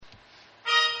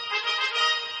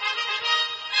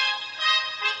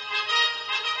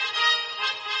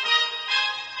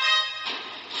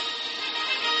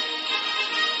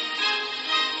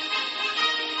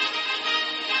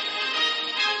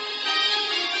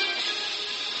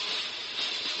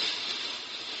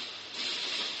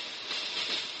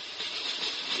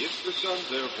If the Son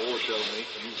therefore shall make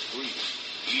you free,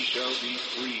 ye shall be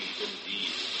free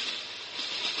indeed.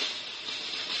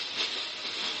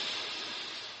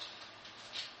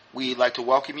 We'd like to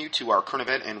welcome you to our current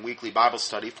event and weekly Bible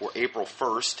study for April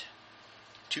 1st,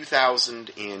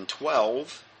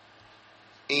 2012.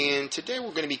 And today we're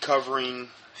going to be covering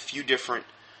a few different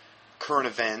current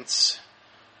events,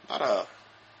 about a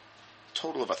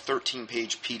total of a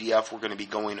 13-page PDF we're going to be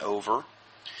going over.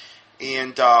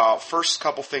 And first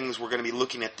couple things, we're going to be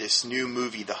looking at this new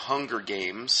movie, The Hunger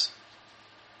Games,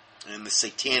 and the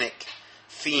satanic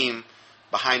theme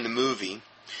behind the movie.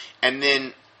 And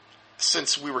then,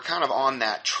 since we were kind of on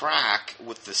that track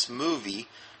with this movie,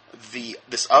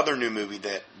 this other new movie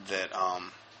that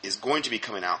is going to be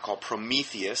coming out called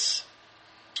Prometheus,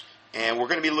 and we're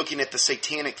going to be looking at the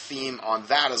satanic theme on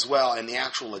that as well, and the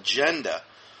actual agenda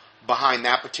behind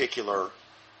that particular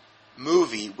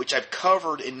movie, which I've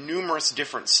covered in numerous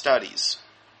different studies.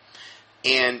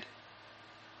 And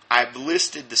I've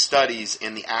listed the studies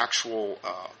in the actual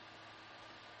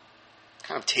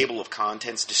kind of table of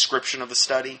contents, description of the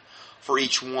study for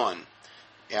each one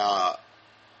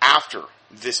after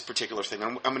this particular thing.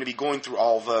 I'm going to be going through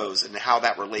all those and how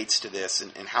that relates to this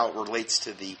and how it relates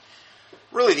to the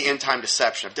end-time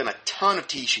deception. I've done a ton of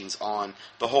teachings on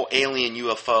the whole alien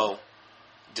UFO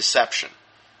deception.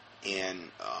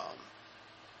 And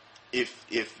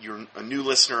if you're a new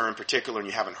listener in particular and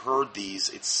you haven't heard these,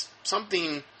 it's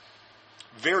something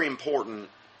very important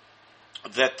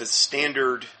that the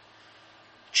standard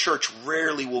church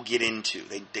rarely will get into.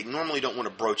 They normally don't want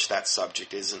to broach that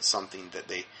subject. It isn't something that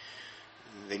they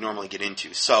normally get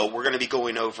into. So we're going to be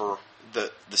going over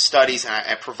the studies, and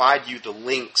I provide you the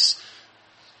links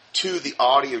to the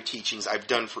audio teachings I've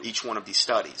done for each one of these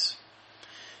studies.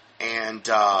 And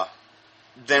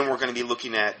then we're going to be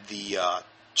looking at the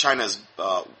China's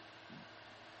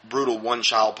brutal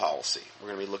one-child policy. We're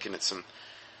going to be looking at some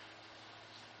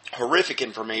horrific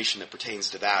information that pertains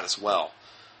to that as well.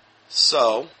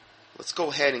 So, let's go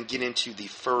ahead and get into the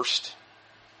first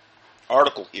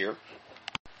article here.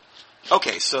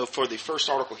 Okay, so for the first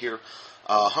article here,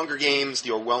 Hunger Games, the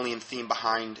Orwellian theme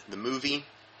behind the movie.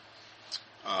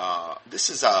 This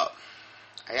is I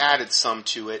added some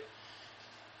to it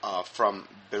from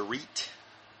Berit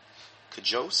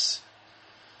Kajos.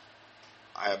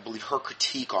 I believe her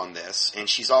critique on this, and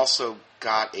she's also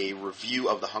got a review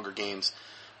of the Hunger Games,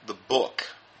 the book,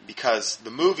 because the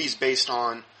movie's based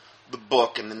on the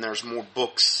book, and then there's more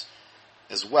books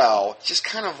as well. It's just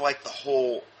kind of like the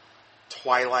whole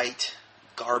Twilight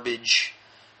garbage,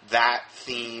 that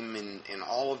theme, and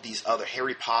all of these other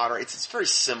Harry Potter. It's very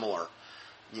similar,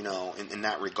 in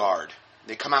that regard.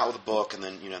 They come out with a book, and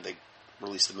then they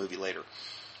release the movie later.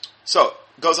 So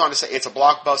it goes on to say it's a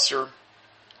blockbuster,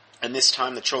 and this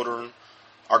time the children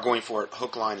are going for it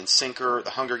hook, line, and sinker.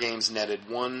 The Hunger Games netted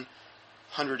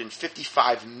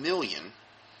 $155 million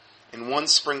in one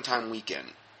springtime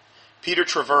weekend. Peter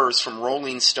Travers from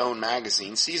Rolling Stone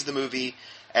magazine sees the movie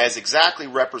as exactly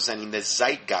representing the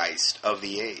zeitgeist of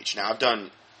the age. Now, I've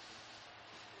done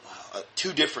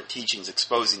 2 different teachings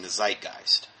exposing the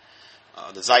zeitgeist.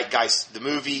 The Zeitgeist, the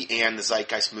movie, and the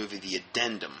Zeitgeist movie, the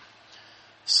addendum.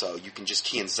 So you can just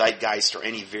key in zeitgeist or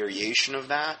any variation of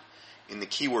that in the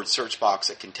keyword search box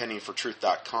at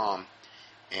contendingfortruth.com,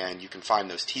 and you can find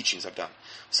those teachings I've done.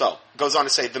 So, it goes on to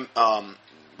say,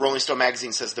 Rolling Stone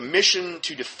magazine says, the mission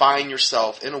to define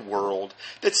yourself in a world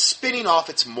that's spinning off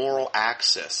its moral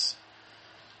axis.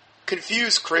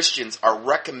 Confused Christians are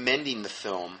recommending the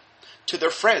film to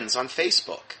their friends on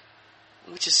Facebook,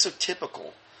 which is so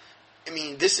typical. I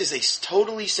mean, this is a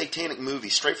totally satanic movie,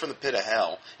 straight from the pit of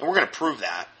hell, and we're going to prove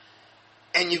that.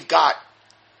 And you've got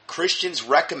Christians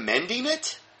recommending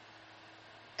it?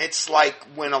 It's like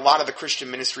when a lot of the Christian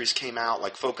ministries came out,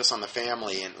 like Focus on the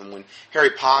Family, and when Harry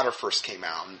Potter first came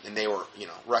out, and they were,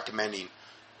 recommending,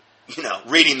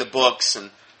 reading the books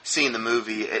and seeing the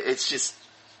movie. It's just,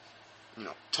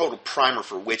 total primer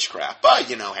for witchcraft. But,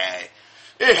 hey,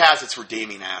 it has its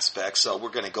redeeming aspects, so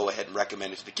we're going to go ahead and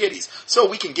recommend it to the kiddies, so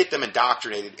we can get them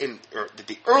indoctrinated at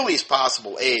the earliest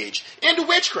possible age into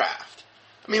witchcraft.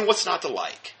 I mean, what's not to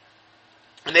like?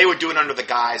 And they would do it under the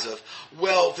guise of,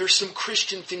 well, there's some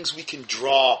Christian things we can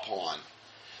draw upon.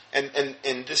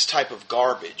 And this type of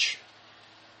garbage.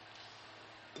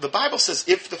 The Bible says,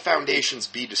 if the foundations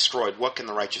be destroyed, what can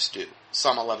the righteous do?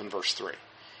 Psalm 11, verse 3.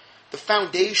 The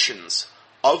foundations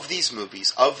of these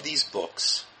movies, of these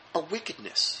books, are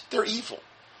wickedness. They're evil.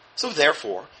 So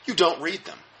therefore, you don't read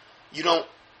them. You don't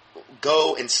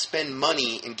go and spend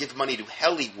money and give money to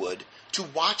Hollywood to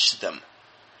watch them.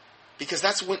 Because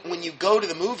that's when you go to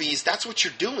the movies, that's what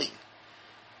you're doing.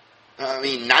 I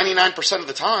mean, 99% of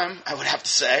the time, I would have to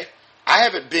say. I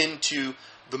haven't been to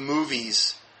the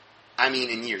movies,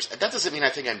 in years. That doesn't mean I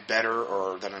think I'm better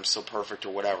or that I'm so perfect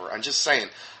or whatever. I'm just saying,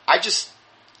 I just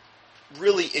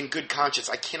really, in good conscience,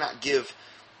 I cannot give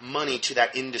money to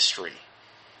that industry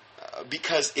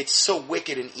because it's so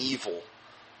wicked and evil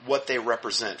what they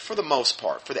represent, for the most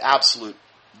part, for the absolute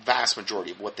vast majority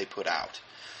of what they put out.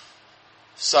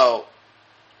 So,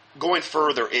 going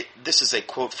further, this is a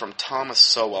quote from Thomas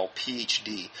Sowell,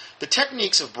 Ph.D. The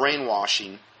techniques of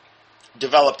brainwashing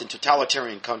developed in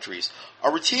totalitarian countries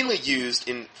are routinely used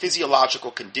in physiological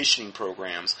conditioning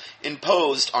programs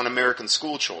imposed on American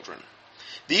schoolchildren.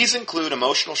 These include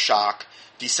emotional shock,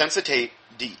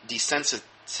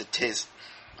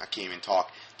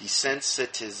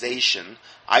 desensitization,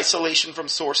 isolation from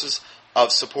sources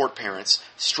of support parents,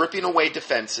 stripping away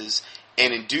defenses,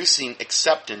 and inducing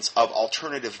acceptance of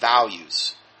alternative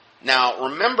values. Now,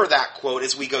 remember that quote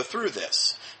as we go through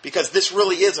this, because this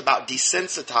really is about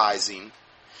desensitizing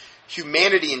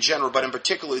humanity in general, but in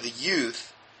particular the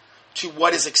youth, to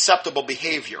what is acceptable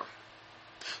behavior.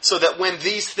 So that when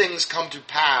these things come to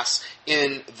pass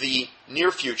in the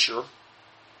near future,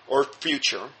 or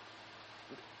future,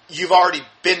 you've already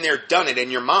been there, done it in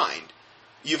your mind.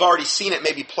 You've already seen it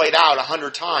maybe played out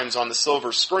 100 times on the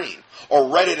silver screen,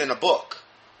 or read it in a book,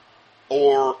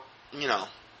 or,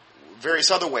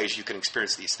 various other ways you can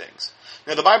experience these things.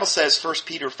 Now, the Bible says, 1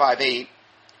 Peter 5:8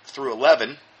 through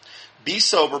 11, be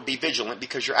sober, be vigilant,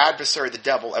 because your adversary the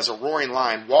devil, as a roaring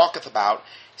lion, walketh about,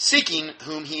 seeking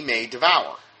whom he may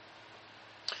devour.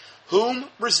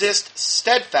 Whom resist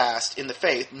steadfast in the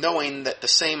faith, knowing that the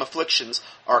same afflictions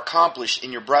are accomplished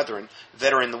in your brethren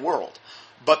that are in the world.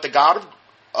 But the God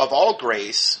of all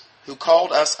grace, who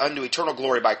called us unto eternal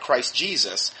glory by Christ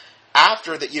Jesus,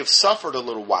 after that you have suffered a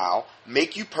little while,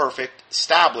 make you perfect,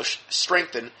 establish,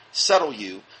 strengthen, settle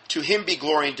you. To him be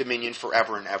glory and dominion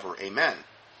forever and ever. Amen.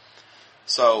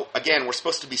 So, again, we're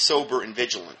supposed to be sober and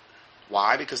vigilant.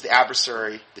 Why? Because the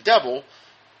adversary, the devil,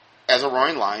 as a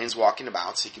roaring lion, is walking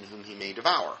about, seeking whom he may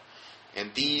devour.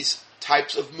 And these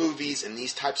types of movies and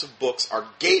these types of books are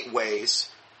gateways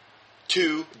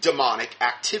to demonic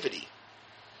activity.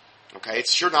 Okay?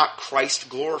 It's sure not Christ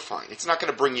glorifying. It's not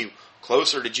going to bring you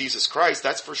closer to Jesus Christ,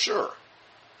 that's for sure.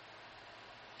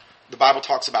 The Bible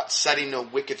talks about setting no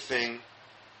wicked thing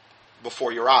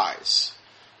before your eyes,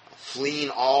 fleeing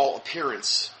all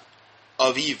appearance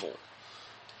of evil.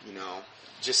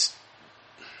 Just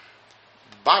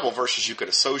Bible verses you could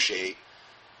associate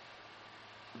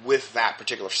with that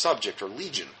particular subject or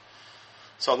legion.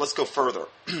 So let's go further.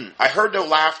 I heard no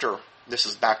laughter. This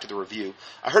is back to the review.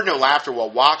 I heard no laughter while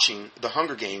watching The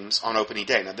Hunger Games on opening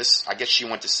day. Now this, I guess she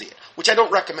went to see it, which I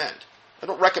don't recommend. I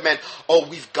don't recommend,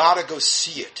 we've got to go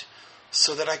see it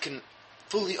so that I can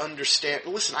fully understand.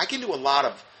 Listen, I can do a lot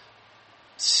of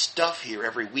stuff here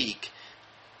every week,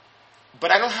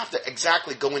 but I don't have to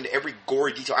exactly go into every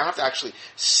gory detail. I don't have to actually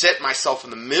set myself in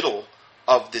the middle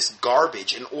of this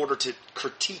garbage in order to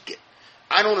critique it.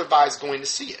 I don't advise going to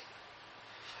see it.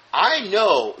 I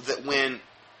know that when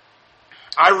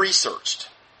I researched,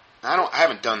 I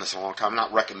haven't done this in a long time, I'm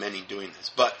not recommending doing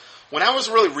this, but when I was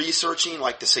really researching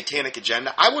like the satanic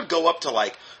agenda, I would go up to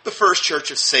like the First Church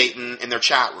of Satan in their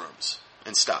chat rooms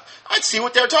and stuff. I'd see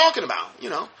what they're talking about,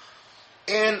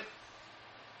 and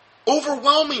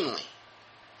overwhelmingly,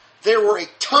 there were a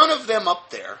ton of them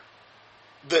up there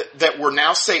that were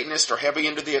now Satanists or heavy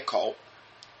into the occult,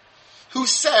 who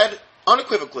said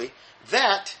unequivocally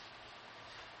that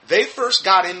they first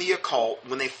got in the occult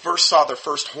when they first saw their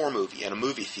first horror movie in a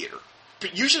movie theater.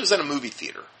 Usually it was in a movie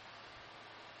theater.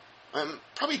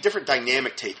 Probably a different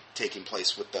dynamic taking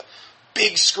place with the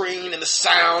big screen and the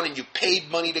sound, and you paid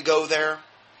money to go there,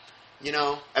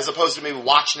 as opposed to maybe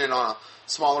watching it on a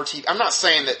smaller TV. I'm not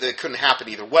saying that it couldn't happen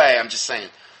either way. I'm just saying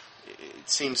it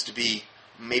seems to be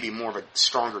maybe more of a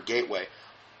stronger gateway.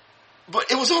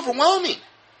 But it was overwhelming.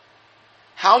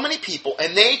 How many people,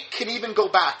 and they can even go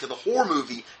back to the horror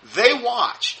movie they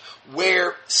watched,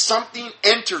 where something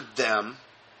entered them,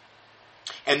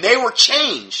 and they were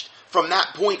changed from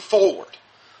that point forward.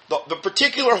 The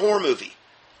particular horror movie.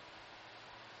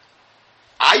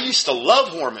 I used to love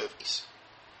horror movies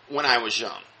when I was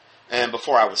young, and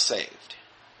before I was saved.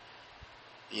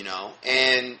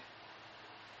 And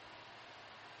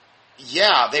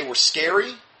yeah, they were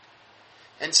scary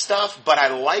and stuff, but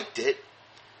I liked it.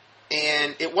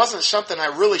 And it wasn't something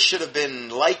I really should have been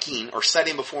liking or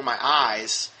setting before my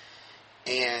eyes.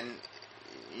 And,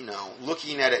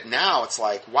 looking at it now, it's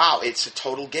like, wow, it's a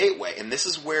total gateway. And this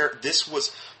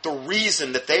was the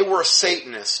reason that they were a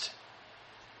Satanist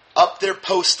up there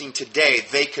posting today.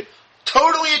 They could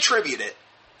totally attribute it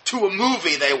to a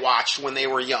movie they watched when they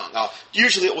were young.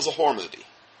 Usually it was a horror movie.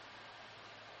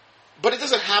 But it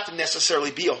doesn't have to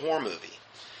necessarily be a horror movie.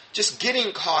 Just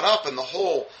getting caught up in the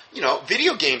whole,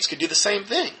 video games could do the same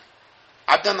thing.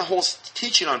 I've done the whole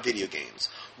teaching on video games.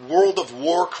 World of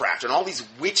Warcraft and all these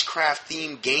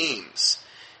witchcraft-themed games.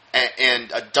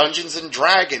 And Dungeons and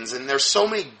Dragons. And there's so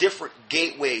many different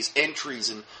gateways, entries,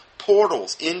 and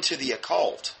portals into the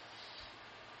occult.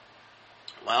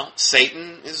 Well,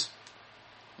 Satan is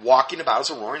walking about as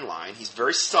a roaring lion. He's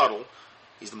very subtle.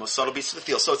 He's the most subtle beast of the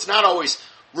field. So it's not always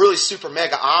really super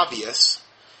mega obvious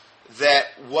that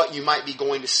what you might be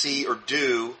going to see or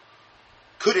do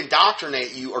could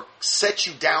indoctrinate you or set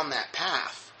you down that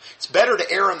path. It's better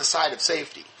to err on the side of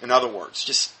safety. In other words,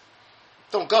 just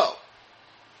don't go.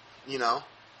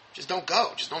 Just don't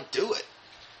go. Just don't do it.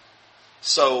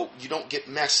 So you don't get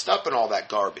messed up in all that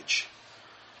garbage.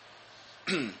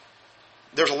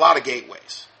 There's a lot of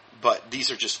gateways, but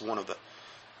these are just one of the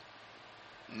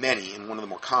many and one of the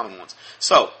more common ones.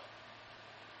 So,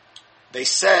 they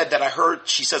said that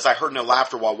she says, I heard no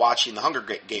laughter while watching the Hunger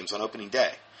Games on opening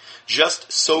day.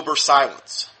 Just sober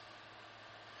silence.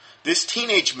 This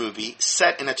teenage movie,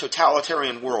 set in a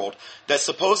totalitarian world that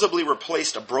supposedly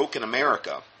replaced a broken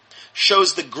America,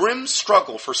 shows the grim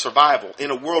struggle for survival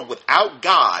in a world without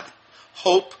God,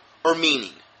 hope, or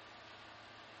meaning.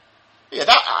 Yeah,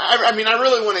 I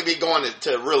really want to be going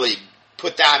to really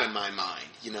put that in my mind,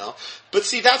 But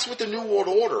see, that's what the New World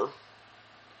Order,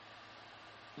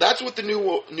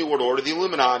 the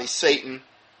Illuminati, Satan,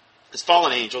 his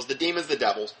fallen angels, the demons, the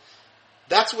devils,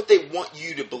 that's what they want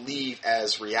you to believe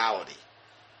as reality.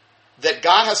 That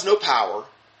God has no power,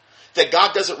 that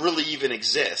God doesn't really even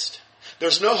exist.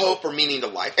 There's no hope or meaning to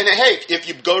life. And hey, if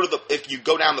you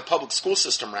go down the public school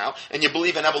system route and you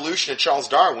believe in evolution and Charles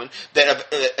Darwin,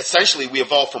 that essentially we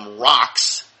evolved from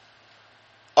rocks.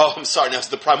 Oh, I'm sorry, that's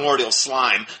the primordial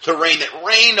slime, the rain that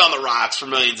rained on the rocks for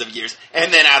millions of years,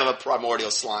 and then out of the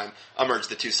primordial slime emerged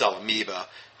the two-cell amoeba,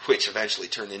 which eventually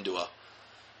turned into a,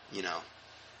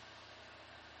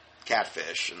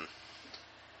 catfish, and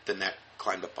then that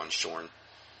climbed up on shore and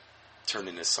turned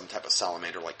into some type of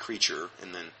salamander-like creature,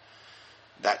 and then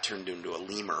that turned into a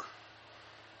lemur.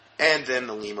 And then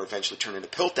the lemur eventually turned into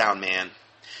Piltdown Man.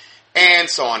 And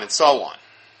so on and so on.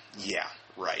 Yeah,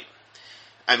 right.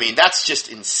 I mean, that's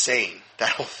just insane, that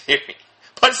whole theory.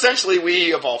 But essentially,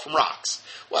 we evolved from rocks.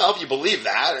 Well, if you believe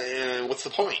that, what's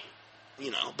the point?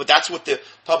 But that's what the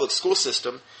public school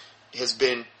system has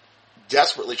been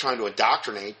desperately trying to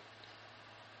indoctrinate,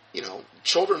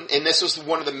 children. And this was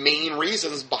one of the main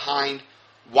reasons behind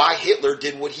why Hitler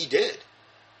did what he did.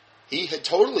 He had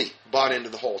totally bought into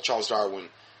the whole Charles Darwin,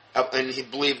 and he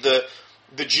believed the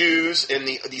Jews and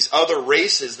these other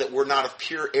races that were not of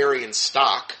pure Aryan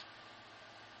stock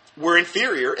were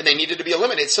inferior, and they needed to be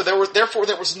eliminated. So there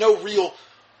was no real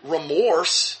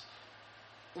remorse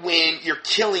when you're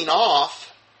killing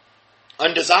off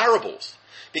undesirables,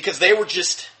 because they were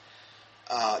just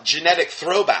genetic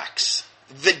throwbacks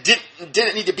that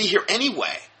didn't need to be here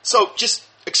anyway. So just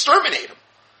exterminate them.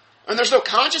 And there's no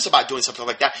conscience about doing something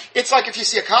like that. It's like if you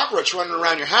see a cockroach running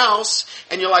around your house,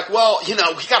 and you're like, well, we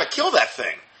got to kill that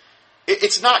thing.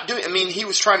 It's not doing. He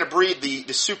was trying to breed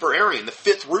the super Aryan, the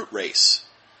fifth root race.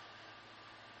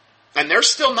 And there's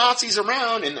still Nazis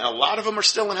around, and a lot of them are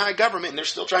still in high government, and they're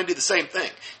still trying to do the same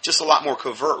thing. Just a lot more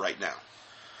covert right now.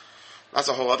 That's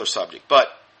a whole other subject.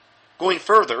 But going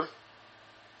further,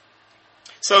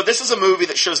 so this is a movie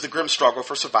that shows the grim struggle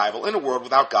for survival in a world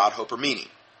without God, hope, or meaning.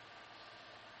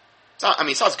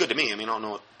 It sounds good to me. I don't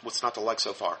know what's not to like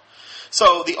so far.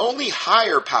 So the only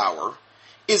higher power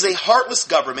is a heartless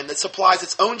government that supplies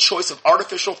its own choice of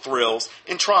artificial thrills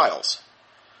and trials.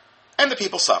 And the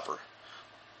people suffer.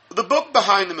 The book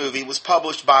behind the movie was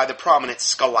published by the prominent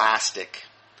Scholastic,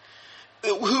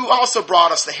 who also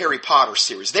brought us the Harry Potter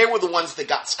series. They were the ones that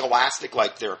got Scholastic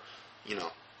like their,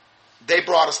 they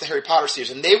brought us the Harry Potter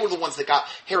series, and they were the ones that got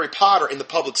Harry Potter in the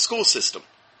public school system.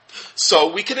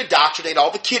 So we could indoctrinate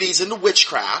all the kiddies into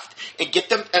witchcraft and get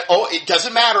them, it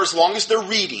doesn't matter as long as they're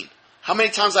reading. How many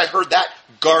times I heard that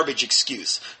garbage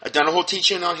excuse? I've done a whole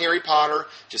teaching on Harry Potter.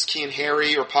 Just key in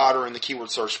Harry or Potter in the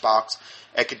keyword search box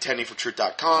at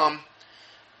contendingfortruth.com.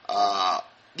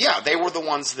 They were the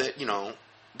ones that,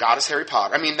 got us Harry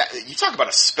Potter. You talk about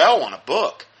a spell on a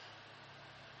book.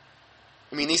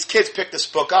 These kids picked this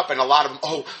book up, and a lot of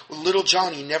them, little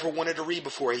Johnny never wanted to read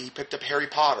before. He picked up Harry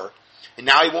Potter. And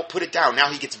now he won't put it down.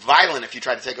 Now he gets violent if you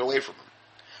try to take it away from him.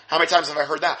 How many times have I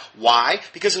heard that? Why?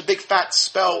 Because there's a big fat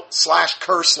spell /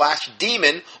 curse /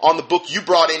 demon on the book you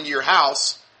brought into your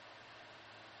house.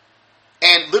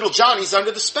 And little Johnny's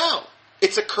under the spell.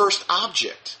 It's a cursed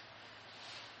object.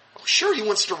 Sure, he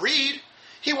wants to read.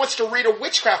 He wants to read a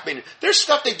witchcraft manual. There's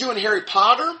stuff they do in Harry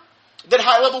Potter that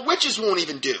high-level witches won't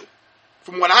even do.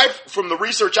 From the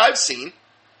research I've seen,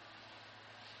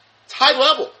 it's high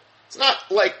level. It's not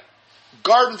like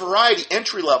garden variety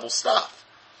entry-level stuff.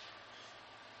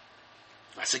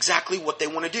 That's exactly what they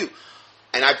want to do.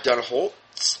 And I've done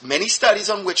many studies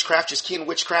on witchcraft. Just key in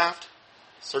witchcraft,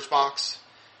 search box.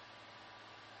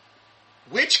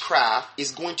 Witchcraft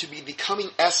is going to be the coming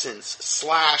essence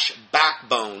 /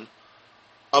 backbone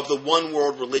of the one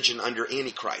world religion under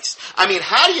Antichrist. I mean,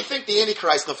 how do you think the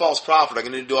Antichrist and the false prophet are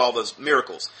going to do all those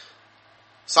miracles?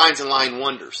 Signs and lying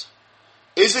wonders.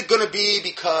 Is it going to be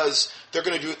because they're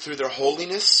going to do it through their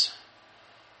holiness?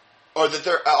 Or that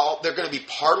they're going to be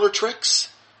parlor tricks?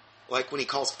 Like when he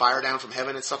calls fire down from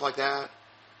heaven and stuff like that?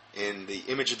 And the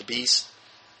image of the beast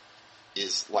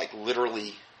is like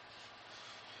literally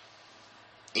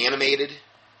animated.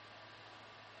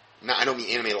 No, I don't mean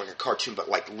animated like a cartoon, but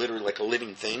like literally like a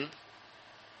living thing.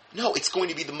 No, it's going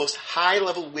to be the most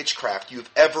high-level witchcraft you've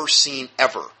ever seen,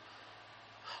 ever.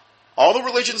 All the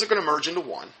religions are going to merge into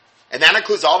one. And that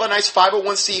includes all the nice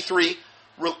 501c3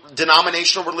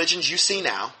 denominational religions you see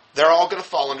now. They're all going to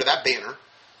fall under that banner.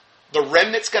 The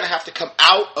remnant's going to have to come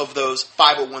out of those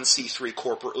 501c3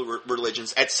 corporate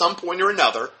religions at some point or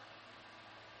another.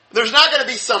 There's not going to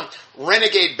be some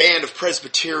renegade band of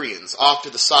Presbyterians off to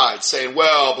the side saying,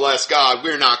 well, bless God,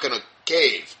 we're not going to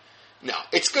cave. No,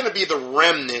 it's going to be the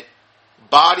remnant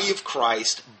body of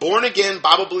Christ, born-again,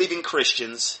 Bible-believing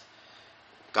Christians.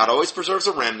 God always preserves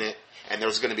a remnant, and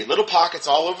there's going to be little pockets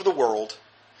all over the world,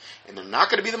 and they're not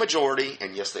going to be the majority,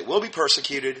 and yes, they will be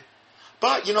persecuted.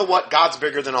 But you know what? God's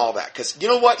bigger than all that, because you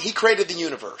know what? He created the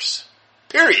universe.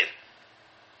 Period.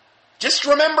 Just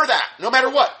remember that, no matter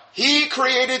what. He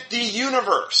created the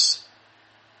universe.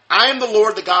 I am the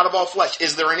Lord, the God of all flesh.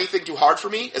 Is there anything too hard for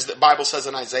me, as the Bible says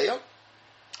in Isaiah?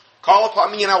 Call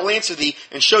upon me, and I will answer thee,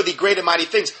 and show thee great and mighty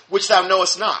things, which thou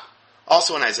knowest not.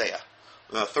 Also in Isaiah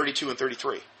 32 and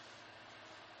 33.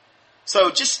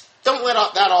 So just don't let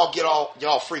that all get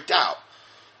all freaked out.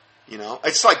 You know,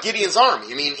 it's like Gideon's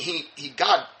army. I mean,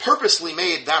 God purposely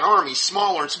made that army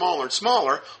smaller and smaller and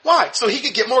smaller. Why? So he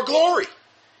could get more glory.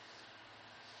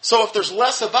 So if there's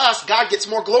less of us, God gets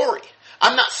more glory.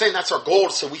 I'm not saying that's our goal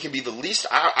so we can be the least.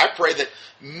 I pray that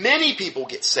many people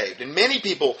get saved and many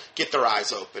people get their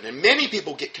eyes open and many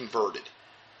people get converted.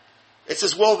 It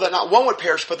says, well, that not one would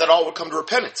perish, but that all would come to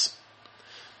repentance.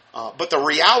 But the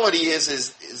reality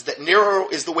is that narrow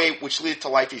is the way which leadeth to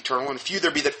life eternal, and few there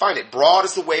be that find it. Broad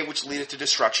is the way which leadeth to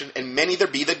destruction, and many there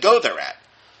be that go thereat.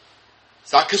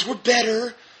 It's not because we're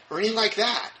better or anything like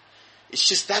that. It's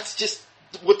just, that's just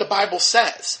what the Bible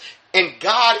says. And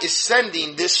God is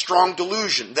sending this strong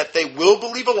delusion that they will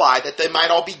believe a lie, that they might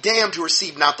all be damned who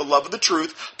receive not the love of the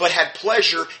truth, but had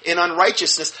pleasure in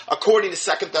unrighteousness, according to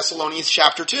 2 Thessalonians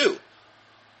chapter 2.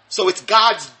 So it's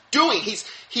God's doing.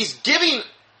 He's giving,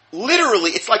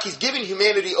 literally, it's like he's giving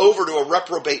humanity over to a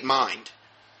reprobate mind,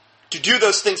 to do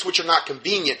those things which are not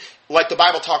convenient, like the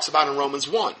Bible talks about in Romans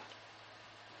 1.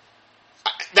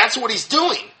 That's what he's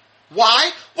doing.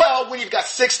 Why? Well, when you've got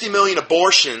 60 million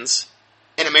abortions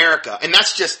in America, and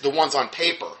that's just the ones on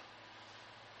paper.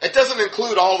 It doesn't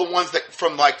include all the ones that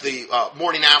from like the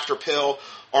morning after pill,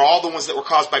 or all the ones that were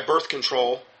caused by birth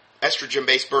control,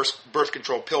 estrogen-based birth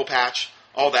control pill patch,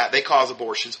 all that. They cause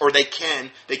abortions, or they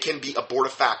can be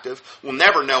abortifactive. We'll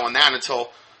never know on that until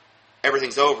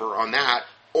everything's over on that.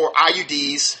 Or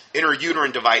IUDs,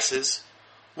 intrauterine devices.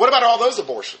 What about all those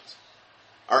abortions?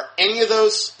 Are any of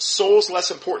those souls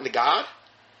less important to God?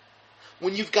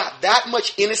 When you've got that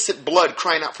much innocent blood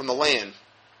crying out from the land,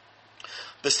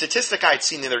 the statistic I had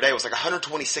seen the other day was like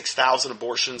 126,000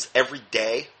 abortions every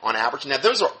day on average. Now,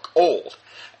 those are old.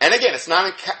 And again, that's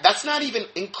not even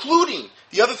including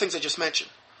the other things I just mentioned.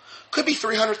 Could be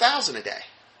 300,000 a day.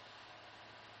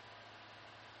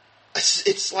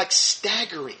 It's like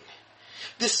staggering.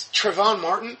 This Trayvon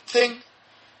Martin thing,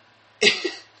 I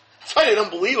find it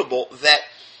unbelievable that.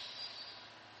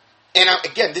 And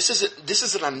again, this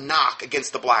isn't a knock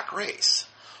against the black race.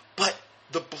 But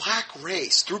the black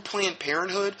race, through Planned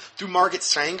Parenthood, through Margaret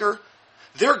Sanger,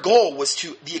 their goal was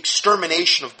the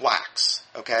extermination of blacks.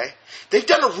 Okay? They've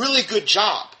done a really good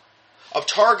job of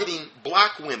targeting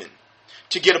black women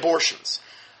to get abortions.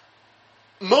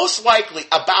 Most likely,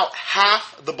 about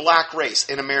half the black race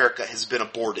in America has been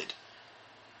aborted.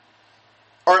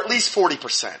 Or at least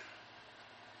 40%.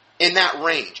 In that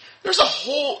range. There's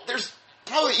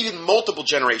probably even multiple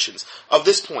generations of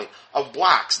this point of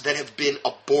blacks that have been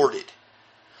aborted.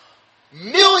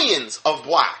 millions of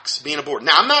blacks being aborted.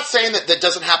 Now, I'm not saying that that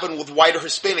doesn't happen with white or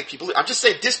Hispanic people. I'm just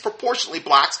saying disproportionately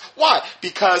blacks. Why?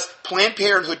 Because Planned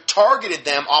Parenthood targeted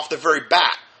them off the very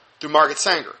bat through Margaret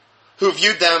Sanger, who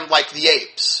viewed them like the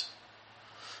apes.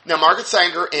 Now, Margaret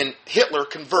Sanger and Hitler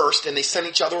conversed, and they sent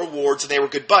each other awards, and they were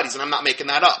good buddies, and I'm not making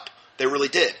that up. They really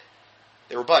did.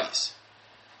 They were buddies.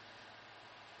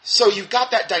 So you've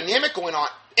got that dynamic going on.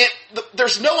 And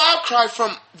there's no outcry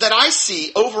that I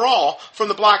see overall from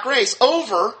the black race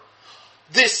over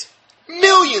this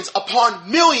millions upon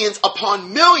millions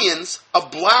upon millions of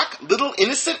black little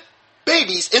innocent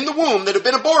babies in the womb that have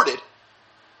been aborted.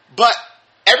 But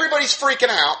everybody's freaking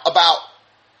out about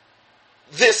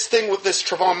this thing with this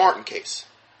Trayvon Martin case.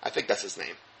 I think that's his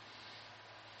name.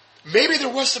 Maybe there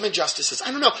was some injustices.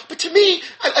 I don't know. But to me,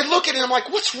 I look at it and I'm like,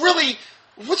 what's really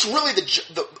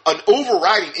an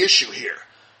overriding issue here?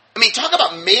 I mean, talk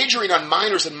about majoring on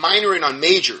minors and minoring on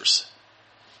majors.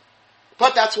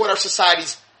 But that's what our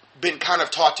society's been kind of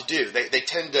taught to do. They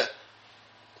tend to,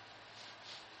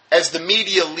 as the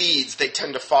media leads, they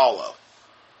tend to follow.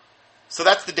 So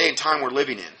that's the day and time we're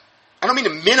living in. I don't mean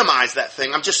to minimize that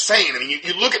thing. I'm just saying, I mean,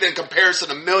 you look at it in comparison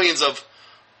to millions of...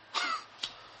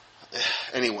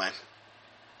 Anyway.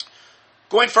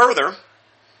 Going further...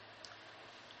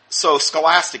 So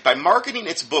Scholastic, by marketing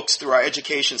its books through our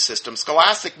education system,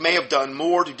 Scholastic may have done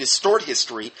more to distort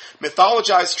history,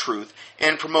 mythologize truth,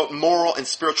 and promote moral and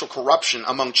spiritual corruption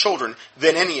among children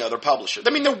than any other publisher. I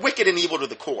mean, they're wicked and evil to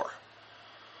the core.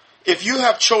 If you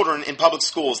have children in public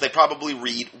schools, they probably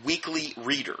read Weekly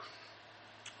Reader,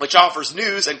 which offers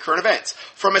news and current events,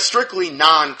 from a strictly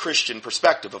non-Christian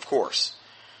perspective, of course.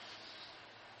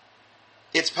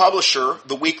 Its publisher,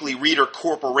 the Weekly Reader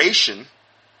Corporation,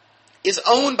 is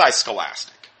owned by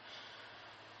Scholastic.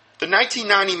 The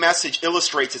 1990 message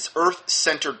illustrates its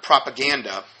earth-centered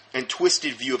propaganda and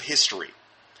twisted view of history,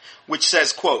 which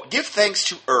says, quote, "Give thanks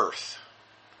to Earth."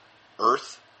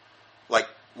 Earth? Like,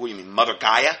 what do you mean, Mother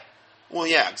Gaia? Well,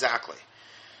 yeah, exactly.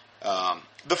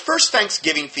 The first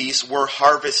Thanksgiving feasts were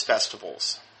harvest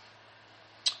festivals.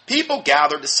 People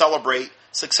gathered to celebrate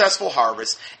successful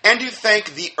harvests and to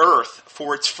thank the earth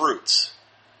for its fruits.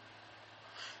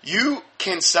 You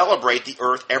can celebrate the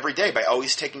earth every day by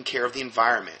always taking care of the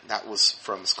environment. That was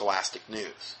from Scholastic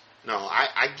News. No,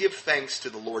 I give thanks to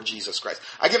the Lord Jesus Christ.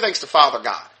 I give thanks to Father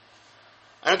God.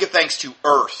 I don't give thanks to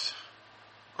Earth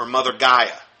or Mother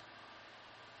Gaia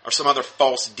or some other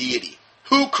false deity.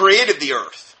 Who created the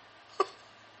earth?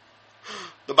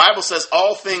 The Bible says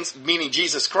all things, meaning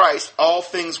Jesus Christ, all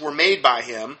things were made by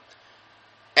Him,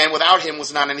 and without Him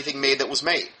was not anything made that was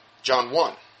made. John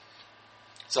 1.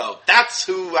 So that's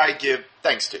who I give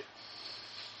thanks to.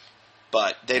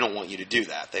 But they don't want you to do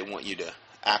that. They want you to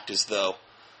act as though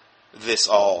this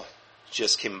all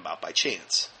just came about by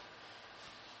chance.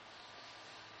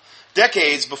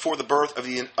 Decades before the birth of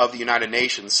the United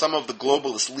Nations, some of the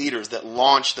globalist leaders that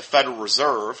launched the Federal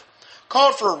Reserve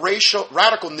called for a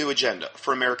radical new agenda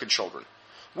for American children.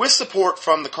 With support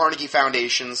from the Carnegie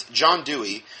Foundation's John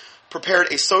Dewey,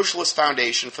 prepared a socialist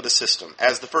foundation for the system.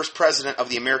 As the first president of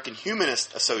the American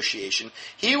Humanist Association,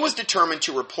 he was determined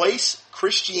to replace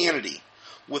Christianity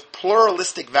with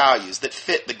pluralistic values that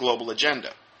fit the global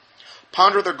agenda.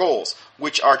 Ponder their goals,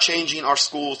 which are changing our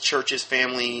schools, churches,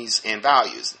 families, and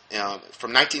values.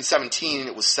 From 1917,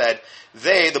 it was said,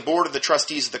 they, the board of the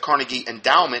trustees of the Carnegie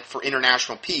Endowment for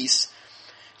International Peace,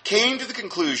 came to the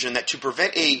conclusion that to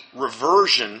prevent a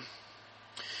reversion,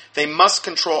 they must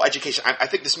control education. I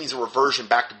think this means a reversion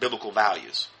back to biblical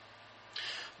values.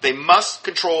 They must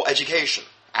control education.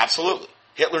 Absolutely.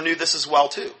 Hitler knew this as well,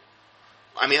 too.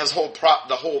 I mean, that's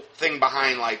the whole thing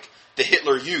behind, like, the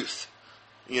Hitler Youth,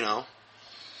 you know.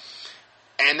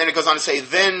 And then it goes on to say,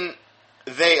 then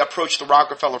they approached the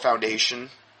Rockefeller Foundation,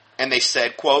 and they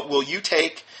said, quote, "Will you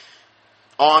take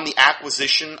on the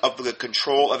acquisition of the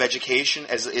control of education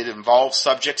as it involves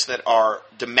subjects that are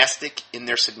domestic in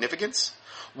their significance?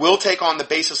 We'll take on the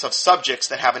basis of subjects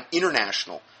that have an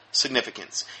international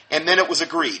significance." And then it was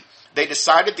agreed. They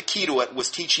decided the key to it was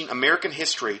teaching American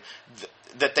history,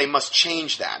 that they must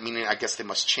change that. Meaning, I guess they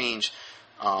must change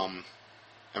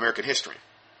American history.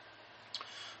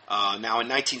 Now, in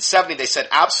 1970, they said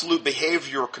absolute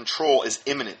behavioral control is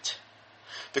imminent.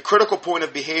 The critical point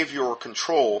of behavioral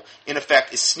control, in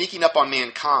effect, is sneaking up on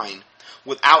mankind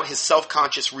without his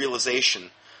self-conscious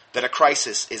realization that a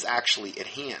crisis is actually at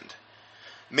hand.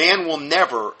 Man will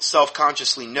never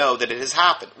self-consciously know that it has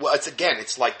happened. Well,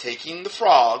 it's like taking the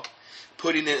frog,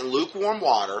 putting it in lukewarm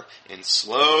water, and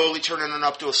slowly turning it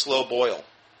up to a slow boil.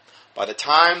 By the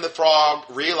time the frog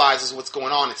realizes what's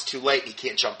going on, it's too late and he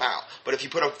can't jump out. But if you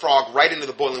put a frog right into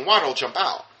the boiling water, it'll jump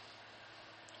out.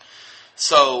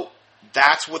 So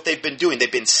that's what they've been doing.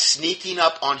 They've been sneaking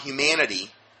up on humanity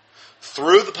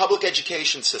through the public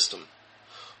education system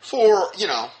for,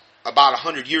 about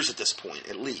 100 years at this point,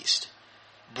 at least.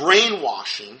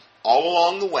 Brainwashing all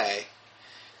along the way,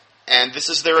 and this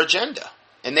is their agenda.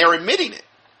 And they're admitting it.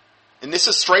 And this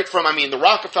is straight from, the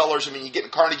Rockefellers. You get in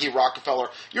Carnegie, Rockefeller,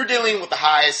 you're dealing with the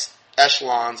highest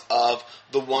echelons of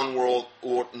the one world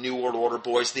or New World Order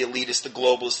boys, the elitists, the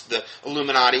globalists, the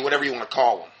Illuminati, whatever you want to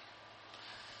call them.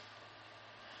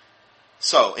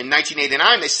 So, in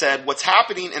 1989, they said, what's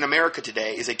happening in America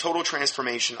today is a total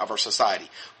transformation of our society.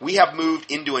 We have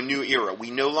moved into a new era.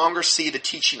 We no longer see the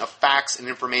teaching of facts and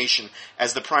information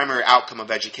as the primary outcome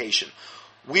of education.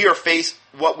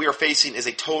 What we are facing is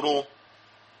a total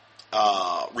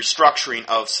restructuring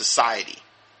of society.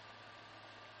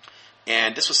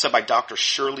 And this was said by Dr.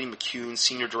 Shirley McCune,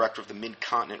 Senior Director of the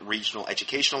Mid-Continent Regional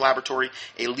Educational Laboratory,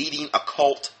 a leading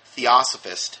occult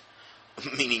theosophist,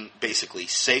 meaning basically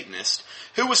Satanist,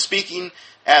 who was speaking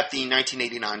at the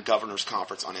 1989 Governor's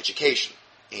Conference on Education.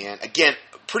 And again,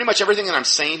 pretty much everything that I'm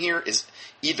saying here is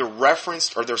either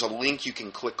referenced or there's a link you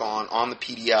can click on the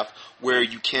PDF where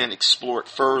you can explore it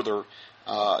further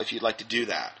if you'd like to do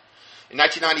that. In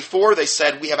 1994, they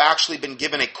said, we have actually been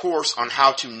given a course on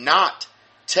how to not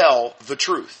tell the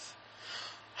truth.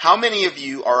 How many of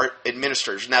you are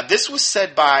administrators? Now, this was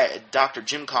said by Dr.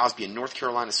 Jim Cosby, a North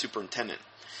Carolina superintendent.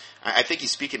 I think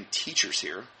he's speaking to teachers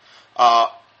here.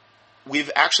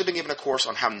 We've actually been given a course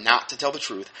on how not to tell the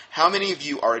truth. How many of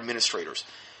you are administrators?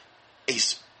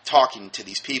 He's talking to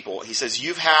these people. He says,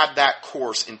 you've had that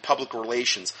course in public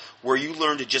relations where you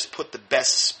learn to just put the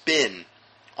best spin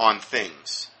on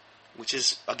things, which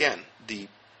is, again, the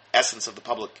essence of the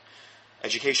public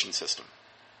education system.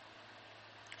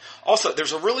 Also,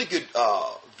 there's a really good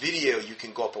video you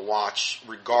can go up and watch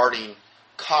regarding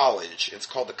college. It's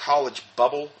called The College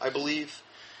Bubble, I believe.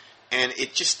 And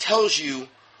it just tells you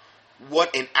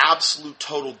what an absolute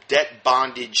total debt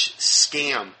bondage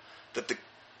scam that the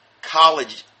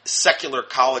secular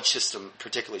college system,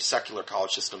 particularly secular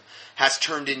college system, has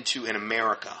turned into in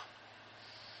America.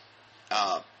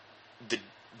 The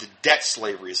debt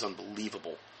slavery is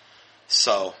unbelievable.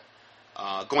 So,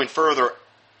 going further,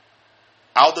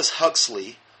 Aldous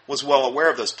Huxley was well aware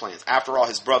of those plans. After all,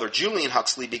 his brother Julian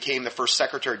Huxley became the first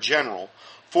Secretary General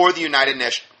for the United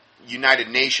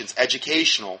Nations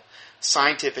Educational,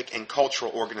 Scientific, and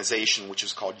Cultural Organization, which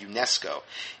is called UNESCO.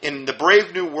 In The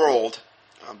Brave New World,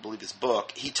 I believe his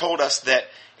book, he told us that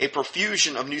a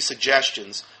profusion of new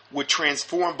suggestions would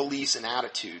transform beliefs and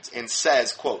attitudes, and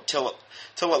says, quote, till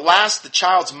at last the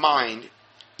child's mind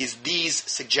is these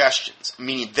suggestions,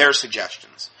 meaning their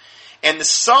suggestions. And the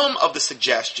sum of the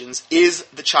suggestions is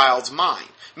the child's mind,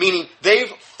 meaning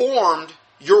they've formed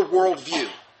your worldview.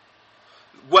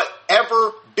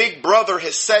 Whatever Big Brother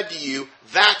has said to you,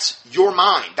 that's your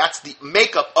mind. That's the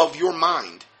makeup of your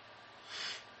mind.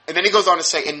 And then he goes on to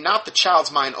say, and not the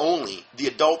child's mind only, the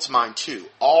adult's mind too,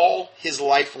 all his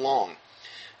life long.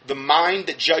 The mind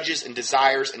that judges and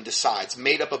desires and decides,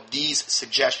 made up of these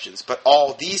suggestions, but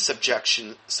all these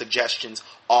suggestions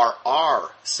are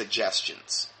our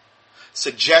suggestions.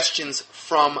 Suggestions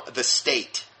from the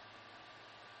state.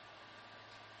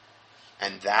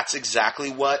 And that's exactly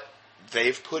what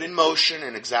they've put in motion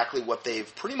and exactly what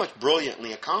they've pretty much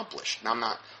brilliantly accomplished. Now, I'm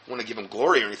not want to give them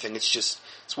glory or anything. It's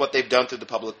what they've done through the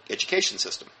public education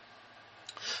system.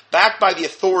 Backed by the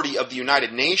authority of the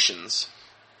United Nations,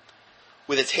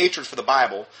 with its hatred for the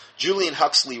Bible, Julian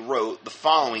Huxley wrote the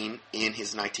following in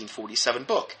his 1947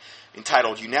 book,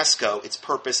 entitled UNESCO, Its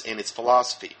Purpose and Its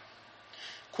Philosophy.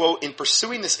 Quote, in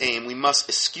pursuing this aim, we must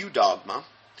eschew dogma.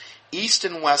 East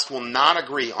and West will not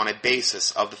agree on a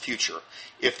basis of the future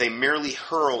if they merely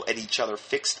hurl at each other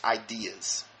fixed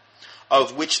ideas,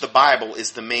 of which the Bible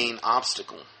is the main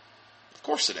obstacle. Of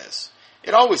course it is.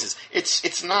 It always is.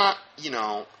 It's not,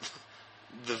 the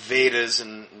Vedas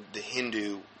and the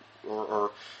Hindu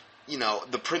or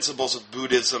the principles of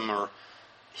Buddhism or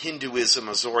Hinduism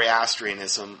or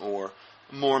Zoroastrianism or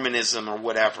Mormonism or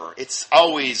whatever. It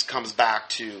always comes back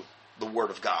to the Word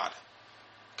of God.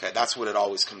 Okay, that's what it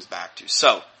always comes back to.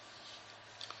 So,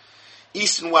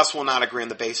 East and West will not agree on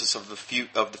the basis of the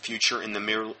future if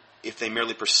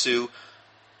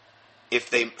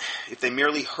they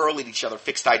merely hurl at each other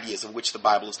fixed ideas of which the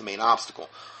Bible is the main obstacle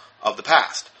of the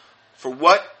past. For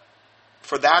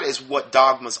that is what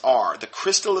dogmas are, the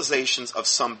crystallizations of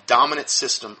some dominant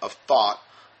system of thought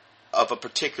of a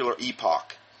particular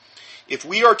epoch. If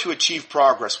we are to achieve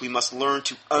progress, we must learn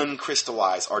to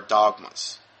uncrystallize our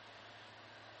dogmas.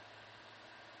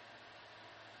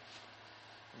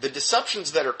 The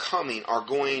deceptions that are coming are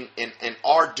going and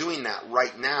are doing that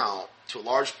right now to a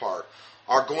large part,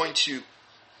 are going to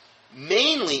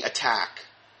mainly attack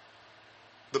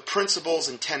the principles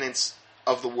and tenets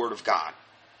of the Word of God,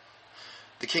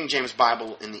 the King James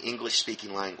Bible in the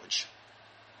English-speaking language.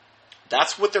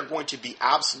 That's what they're going to be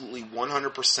absolutely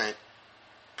 100%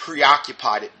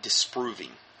 preoccupied at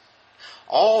disproving.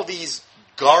 All these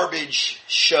garbage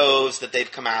shows that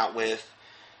they've come out with,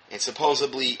 and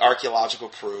supposedly archaeological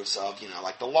proofs of,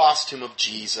 like the lost tomb of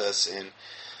Jesus and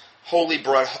Holy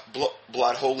Blood,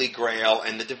 Holy Grail,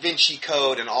 and the Da Vinci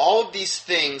Code, and all of these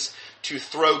things to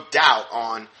throw doubt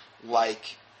on,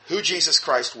 like, who Jesus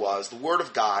Christ was, the Word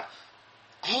of God.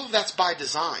 All of that's by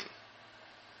design.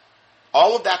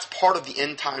 All of that's part of the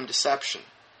end-time deception.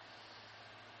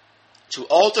 To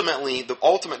ultimately, the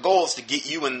ultimate goal is to get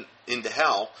you into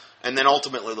hell, and then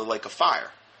ultimately the lake of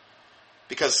fire.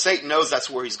 Because Satan knows that's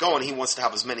where he's going. He wants to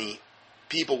have as many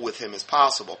people with him as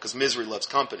possible, because misery loves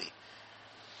company.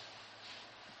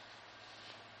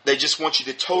 They just want you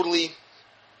to totally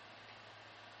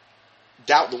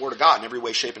doubt the Word of God in every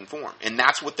way, shape, and form. And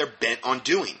that's what they're bent on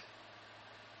doing.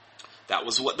 That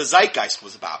was what the Zeitgeist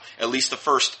was about. At least the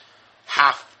first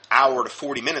half hour to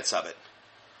 40 minutes of it.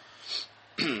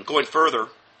 Going further,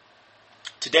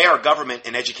 today our government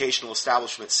and educational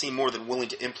establishments seem more than willing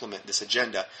to implement this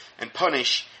agenda and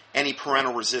punish any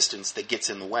parental resistance that gets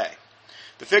in the way.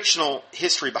 The fictional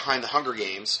history behind the Hunger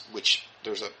Games, which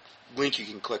there's a link you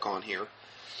can click on here,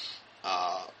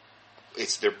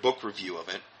 it's their book review of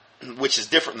it, which is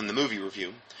different than the movie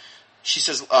review. She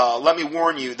says, let me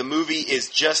warn you, the movie is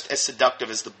just as seductive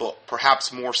as the book,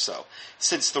 perhaps more so,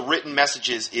 since the written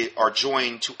messages are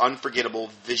joined to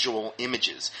unforgettable visual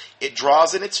images. It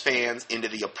draws in its fans into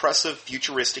the oppressive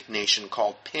futuristic nation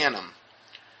called Panem,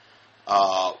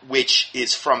 which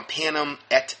is from Panem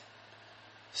et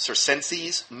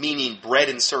Circenses, meaning bread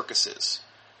and circuses.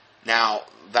 Now,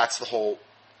 that's the whole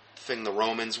thing the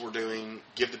Romans were doing,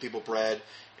 give the people bread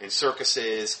and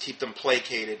circuses, keep them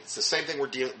placated. It's the same thing we're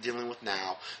dealing with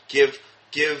now. Give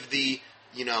the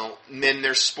men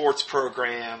their sports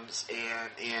programs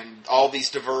and all these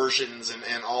diversions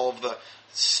and all of the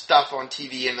stuff on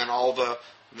TV, and then all the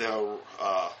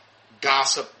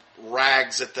gossip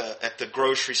rags at the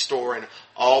grocery store, and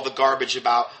all the garbage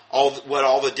about what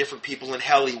all the different people in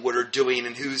Hollywood are doing,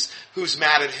 and who's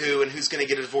mad at who, and who's going to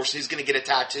get a divorce, and who's going to get a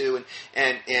tattoo,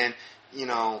 and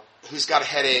who's got a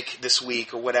headache this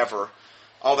week or whatever.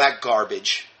 All that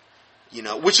garbage,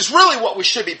 which is really what we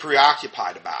should be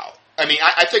preoccupied about. I mean,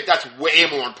 I think that's way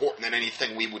more important than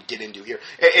anything we would get into here.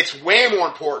 It's way more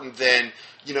important than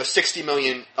 60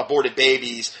 million aborted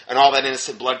babies and all that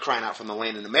innocent blood crying out from the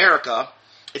land in America.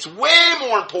 It's way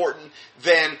more important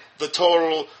than the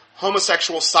total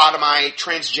homosexual, sodomite,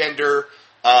 transgender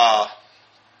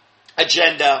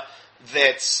agenda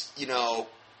that's,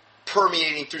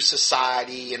 permeating through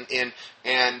society, and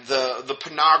the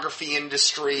pornography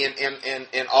industry,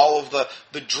 and all of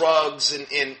the drugs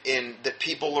and that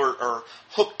people are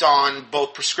hooked on,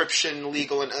 both prescription,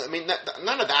 legal, and I mean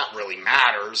none of that really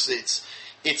matters.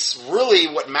 It's really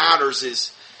what matters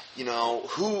is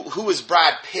who is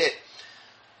Brad Pitt.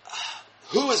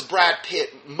 Who is Brad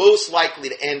Pitt most likely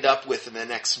to end up with in the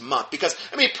next month? Because,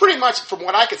 I mean, pretty much from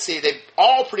what I could see, they've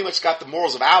all pretty much got the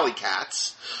morals of alley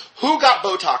cats. Who got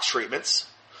Botox treatments?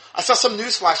 I saw some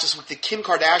news flash this week that Kim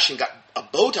Kardashian got a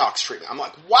Botox treatment. I'm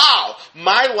like, wow,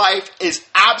 my life is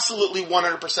absolutely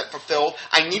 100% fulfilled.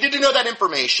 I needed to know that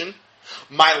information.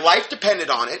 My life depended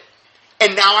on it.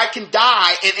 And now I can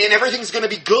die and everything's going to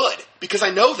be good because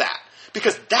I know that.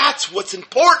 Because that's what's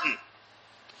important.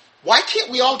 Why can't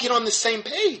we all get on the same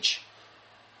page?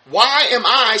 Why am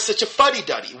I such a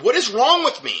fuddy-duddy? What is wrong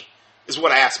with me? Is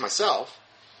what I ask myself.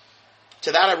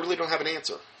 To that, I really don't have an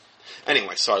answer.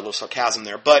 Anyway, sorry, a little sarcasm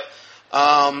there. But,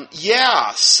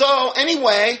 yeah. So,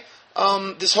 anyway,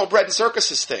 this whole bread and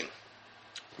circuses thing.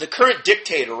 The current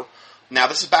dictator, now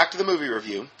this is back to the movie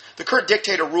review, the current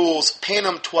dictator rules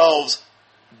Panem's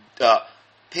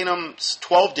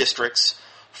 12 districts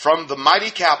from the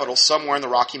mighty capital somewhere in the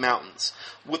Rocky Mountains.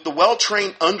 With the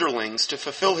well-trained underlings to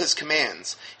fulfill his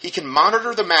commands, he can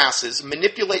monitor the masses,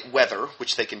 manipulate weather,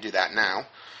 which they can do that now,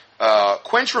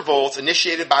 quench revolts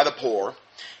initiated by the poor,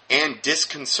 and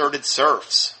disconcerted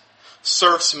serfs.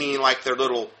 Serfs mean like their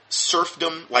little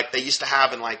serfdom, like they used to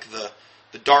have in like the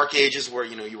Dark Ages, where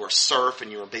you were a serf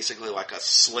and you were basically like a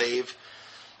slave,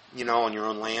 on your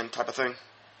own land type of thing.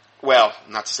 Well,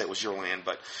 not to say it was your land,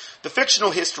 but the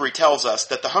fictional history tells us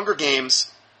that the Hunger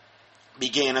Games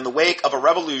began in the wake of a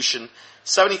revolution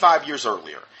 75 years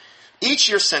earlier. Each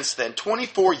year since then,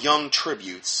 24 young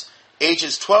tributes,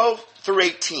 ages 12 through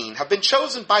 18, have been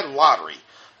chosen by lottery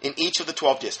in each of the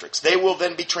 12 districts. They will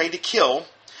then be trained to kill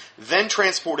then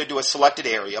transported to a selected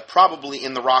area, probably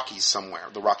in the Rockies somewhere,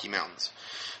 the Rocky Mountains.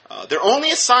 Their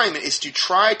only assignment is to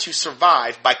try to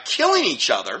survive by killing each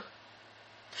other,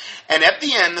 and at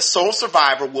the end, the sole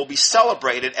survivor will be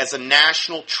celebrated as a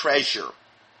national treasure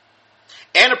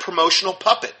and a promotional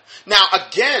puppet. Now,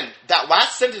 again, that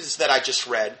last sentence that I just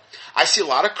read, I see a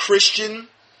lot of Christian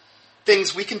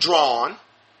things we can draw on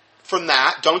from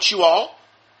that, don't you all?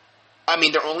 I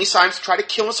mean, their only assignment is to try to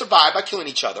kill and survive by killing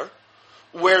each other,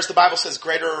 whereas the Bible says,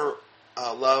 greater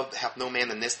love hath no man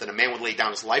than this, that a man would lay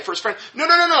down his life for his friend. No.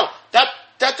 That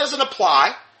doesn't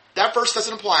apply. That verse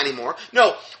doesn't apply anymore.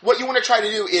 No, what you want to try to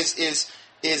do is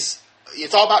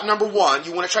it's all about number one.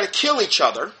 You want to try to kill each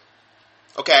other,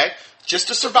 okay? Just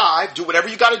to survive. Do whatever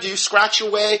you got to do. Scratch your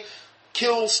way,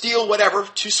 kill, steal, whatever,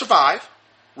 to survive.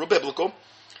 Real biblical.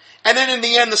 And then in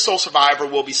the end, the sole survivor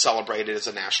will be celebrated as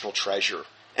a national treasure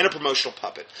and a promotional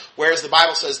puppet. Whereas the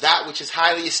Bible says that which is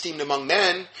highly esteemed among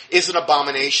men is an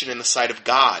abomination in the sight of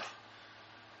God.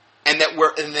 And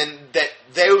that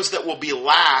those that will be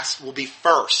last will be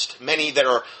first. Many that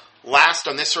are last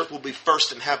on this earth will be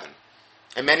first in heaven.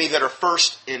 And many that are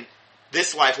first in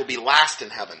this life will be last in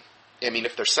heaven. I mean,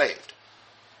 if they're saved.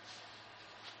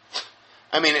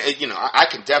 I mean, I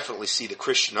can definitely see the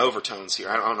Christian overtones here.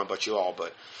 I don't know about you all,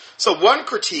 but... So one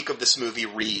critique of this movie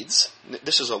reads,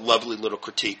 this is a lovely little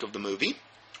critique of the movie,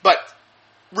 but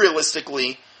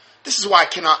realistically, this is why I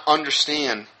cannot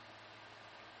understand,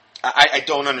 I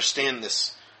don't understand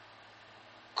this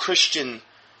Christian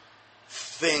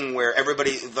thing where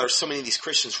there's so many of these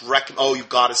Christians you've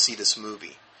got to see this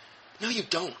movie. No, you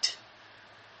don't.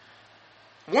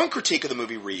 One critique of the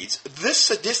movie reads, this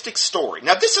sadistic story,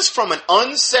 now this is from an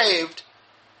unsaved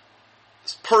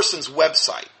person's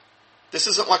website. This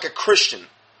isn't like a Christian.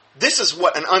 This is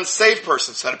what an unsaved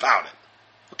person said about it.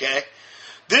 Okay?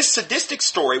 This sadistic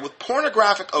story with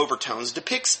pornographic overtones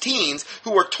depicts teens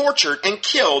who are tortured and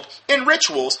killed in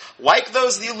rituals like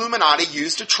those the Illuminati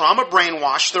used to trauma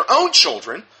brainwash their own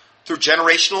children through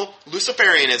generational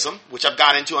Luciferianism, which I've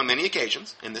got into on many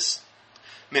occasions in this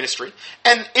ministry.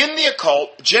 And in the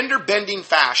occult, gender-bending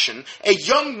fashion, a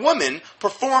young woman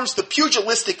performs the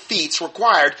pugilistic feats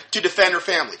required to defend her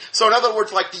family. So in other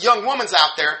words, like the young woman's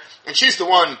out there, and she's the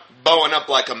one bowing up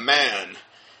like a man.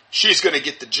 She's going to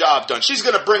get the job done. She's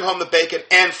going to bring home the bacon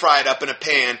and fry it up in a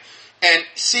pan. And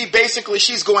see, basically,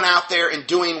 she's going out there and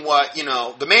doing what,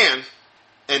 the man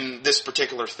in this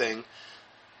particular thing,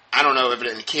 I don't know,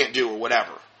 evidently can't do or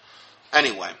whatever.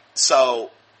 Anyway,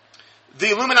 so...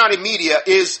 the Illuminati media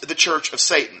is the Church of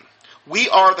Satan. We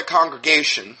are the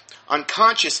congregation,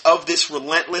 unconscious of this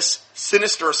relentless,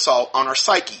 sinister assault on our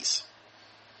psyches.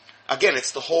 Again,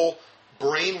 it's the whole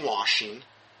brainwashing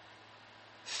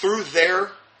through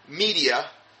their media,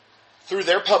 through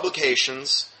their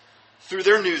publications, through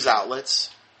their news outlets,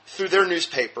 through their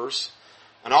newspapers,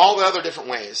 and all the other different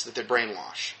ways that they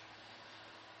brainwash.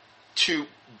 To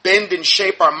bend and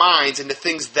shape our minds into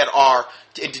things that are,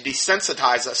 and to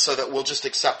desensitize us so that we'll just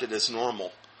accept it as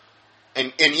normal.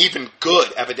 And even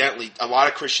good, evidently. A lot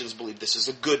of Christians believe this is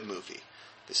a good movie.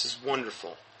 This is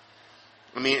wonderful.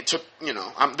 I mean, it took,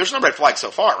 there's no red flags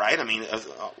so far, right? I mean,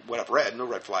 what I've read, no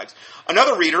red flags.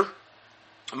 Another reader,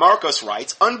 Marcos,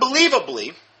 writes,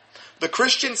 unbelievably, the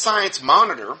Christian Science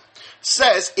Monitor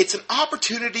says it's an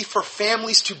opportunity for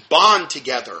families to bond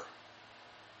together.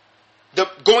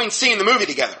 Seeing the movie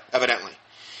together, evidently.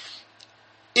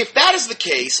 If that is the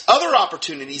case, other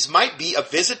opportunities might be a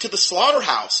visit to the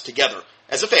slaughterhouse together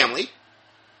as a family,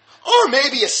 or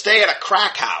maybe a stay at a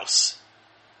crack house,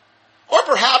 or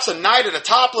perhaps a night at a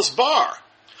topless bar,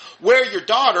 where your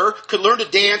daughter could learn to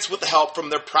dance with the help from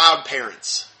their proud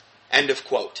parents. End of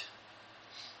quote.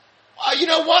 You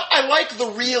know what? I like the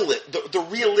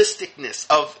realisticness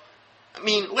of,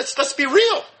 let's be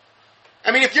real.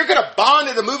 If you're going to bond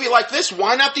in a movie like this,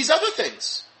 why not these other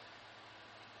things?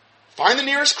 Find the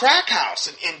nearest crack house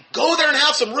and go there and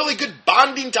have some really good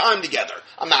bonding time together.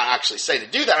 I'm not actually saying to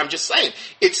do that. I'm just saying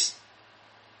it's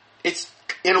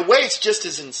in a way, it's just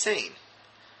as insane.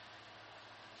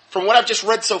 From what I've just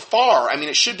read so far,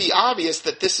 it should be obvious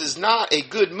that this is not a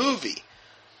good movie.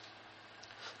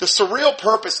 The surreal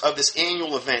purpose of this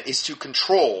annual event is to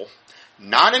control,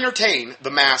 not entertain,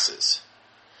 the masses.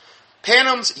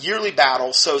 Panem's yearly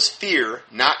battle sows fear,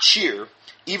 not cheer,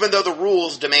 even though the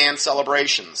rules demand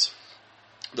celebrations.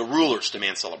 The rulers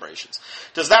demand celebrations.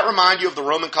 Does that remind you of the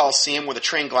Roman Colosseum where the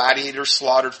trained gladiators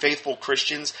slaughtered faithful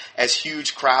Christians as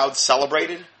huge crowds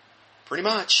celebrated? Pretty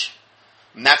much.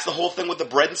 And that's the whole thing with the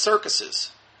bread and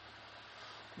circuses.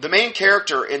 The main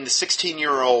character in the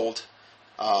 16-year-old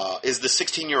is the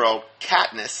 16-year-old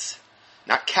Katniss,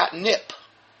 not catnip,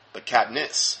 but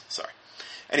Katniss, sorry.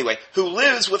 Anyway, who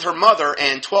lives with her mother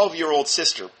and 12-year-old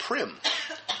sister, Prim,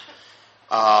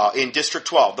 in District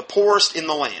 12, the poorest in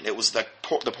the land. It was the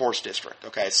poorest district.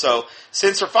 Okay, so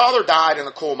since her father died in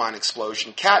a coal mine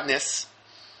explosion, Katniss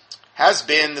has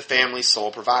been the family's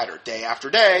sole provider. Day after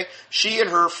day, she and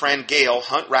her friend Gale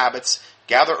hunt rabbits,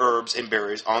 gather herbs and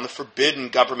berries on the forbidden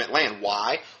government land.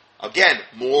 Why? Again,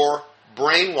 more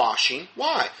brainwashing.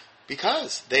 Why?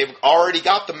 Because they've already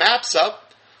got the maps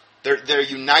up. They're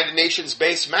United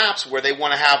Nations-based maps where they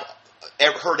want to have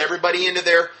herd everybody into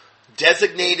their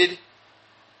designated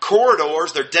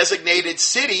corridors, their designated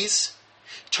cities,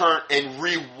 turn and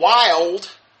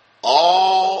rewild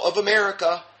all of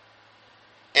America.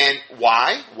 And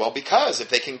why? Well, because if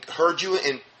they can herd you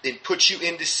and put you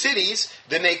into cities,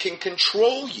 then they can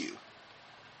control you.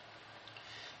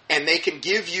 And they can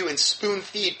give you and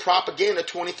spoon-feed propaganda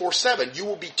 24/7. You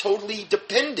will be totally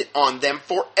dependent on them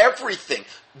for everything.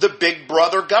 The Big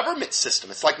Brother government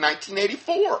system. It's like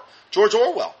 1984. George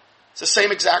Orwell. It's the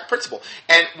same exact principle.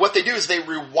 And what they do is they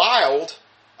rewild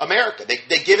America.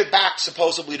 They give it back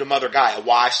supposedly to Mother Gaia.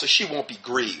 Why? So she won't be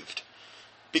grieved.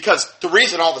 Because the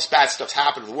reason all this bad stuff's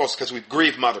happened in the world is because we've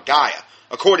grieved Mother Gaia.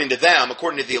 According to them,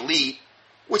 according to the elite,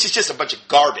 which is just a bunch of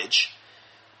garbage.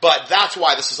 But that's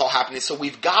why this is all happening. So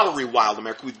we've got to rewild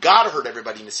America. We've got to herd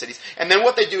everybody into cities. And then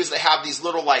what they do is they have these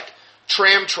little like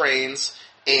tram trains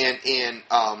and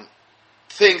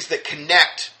things that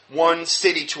connect one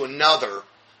city to another.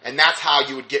 And that's how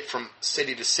you would get from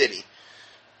city to city.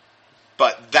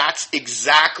 But that's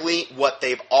exactly what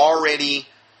they've already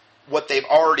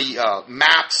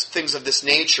mapped, things of this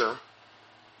nature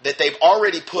that they've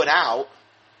already put out,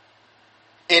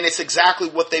 and it's exactly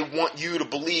what they want you to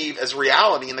believe as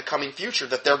reality in the coming future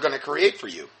that they're going to create for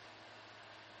you.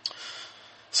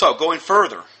 So, going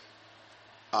further,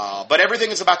 but everything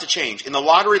is about to change. In the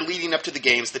lottery leading up to the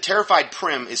games, the terrified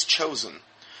Prim is chosen.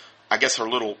 I guess her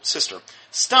little sister.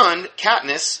 Stunned,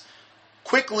 Katniss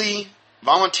quickly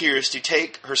volunteers to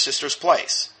take her sister's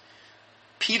place.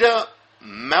 Peeta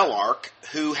Mellark,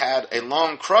 who had a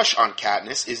long crush on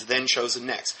Katniss, is then chosen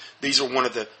next. These are one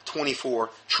of the 24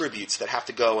 tributes that have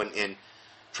to go and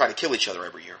try to kill each other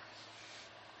every year.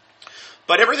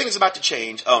 But everything is about to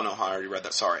change. Oh no, I already read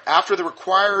that, sorry. After the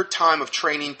required time of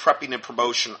training, prepping, and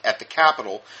promotion at the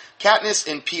Capitol,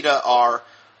 Katniss and Peeta are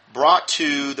brought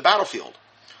to the battlefield.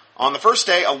 On the first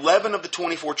day, 11 of the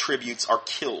 24 tributes are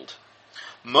killed.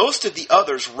 Most of the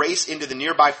others race into the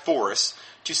nearby forests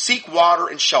to seek water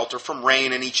and shelter from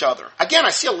rain and each other. Again,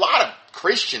 I see a lot of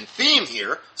Christian theme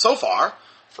here so far.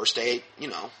 First day,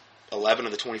 11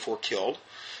 of the 24 killed.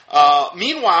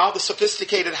 Meanwhile, the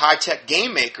sophisticated high-tech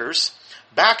game makers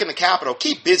back in the Capitol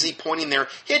keep busy pointing their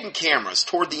hidden cameras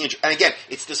toward the injured. And again,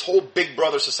 it's this whole Big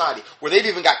Brother society where they've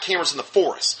even got cameras in the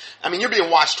forest. I mean, you're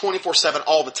being watched 24/7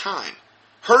 all the time.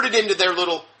 Herded into their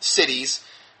little cities,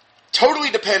 totally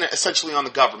dependent essentially on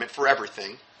the government for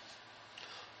everything.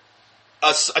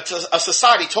 A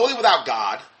society totally without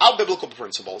God, out biblical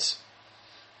principles.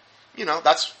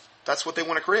 That's what they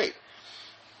want to create.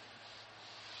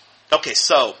 Okay,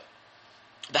 so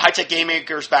the high-tech game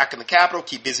makers back in the Capitol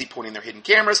keep busy pointing their hidden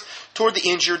cameras toward the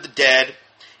injured, the dead,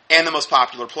 and the most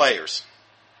popular players.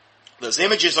 Those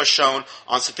images are shown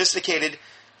on sophisticated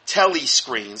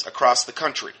telescreens across the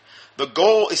country. The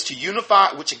goal is to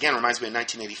unify, which again reminds me of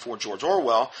 1984 George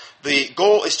Orwell, the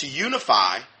goal is to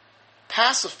unify,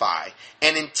 pacify,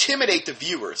 and intimidate the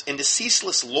viewers into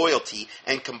ceaseless loyalty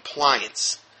and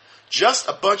compliance. Just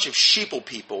a bunch of sheeple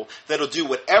people that'll do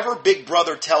whatever Big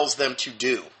Brother tells them to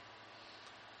do.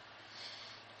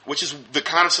 Which is the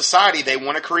kind of society they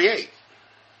want to create.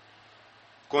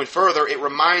 Going further, it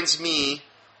reminds me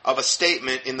of a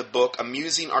statement in the book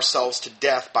Amusing Ourselves to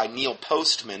Death by Neil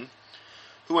Postman,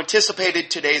 who anticipated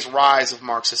today's rise of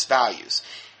Marxist values.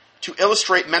 To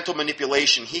illustrate mental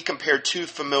manipulation, he compared two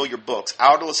familiar books,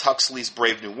 Aldous Huxley's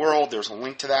Brave New World, there's a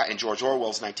link to that, and George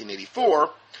Orwell's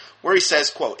 1984, where he says,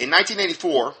 quote, in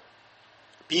 1984,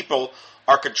 people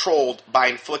are controlled by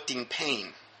inflicting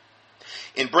pain.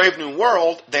 In Brave New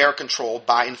World, they are controlled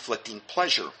by inflicting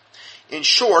pleasure. In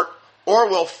short,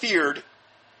 Orwell feared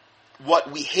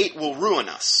what we hate will ruin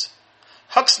us.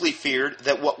 Huxley feared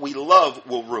that what we love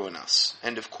will ruin us.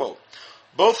 End of quote.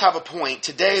 Both have a point.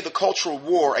 Today, the cultural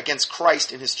war against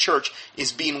Christ and his church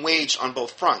is being waged on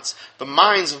both fronts. The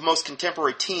minds of most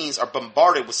contemporary teens are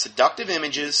bombarded with seductive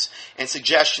images and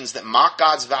suggestions that mock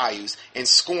God's values and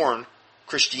scorn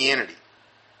Christianity.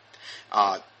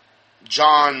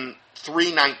 John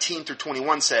 3:19 through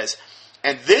 21 says,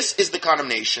 and this is the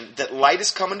condemnation, that light is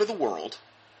come into the world,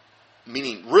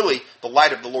 meaning really the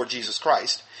light of the Lord Jesus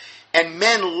Christ, and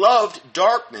men loved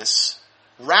darkness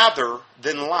rather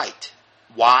than light,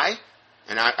 Why?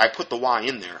 And I put the why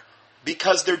in there.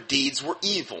 Because their deeds were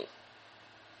evil.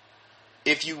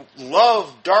 If you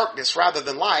love darkness rather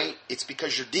than light, it's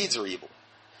because your deeds are evil.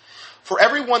 For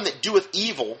everyone that doeth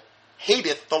evil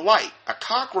hateth the light. A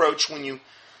cockroach, when you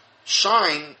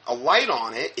shine a light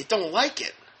on it, it don't like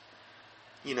it.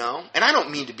 You know? And I don't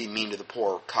mean to be mean to the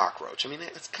poor cockroach. I mean,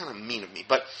 that's kind of mean of me.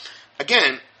 But,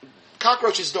 again,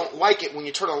 cockroaches don't like it when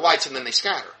you turn on the lights and then they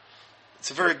scatter. It's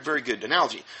a very, very good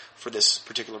analogy for this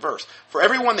particular verse. For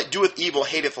everyone that doeth evil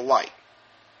hateth the light.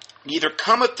 Neither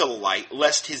cometh to the light,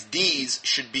 lest his deeds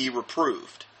should be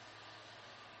reproved.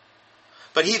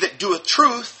 But he that doeth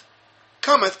truth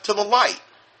cometh to the light,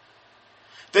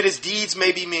 that his deeds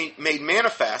may be made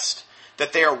manifest,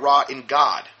 that they are wrought in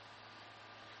God.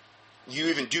 You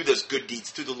even do those good deeds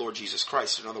through the Lord Jesus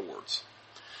Christ, in other words.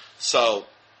 So,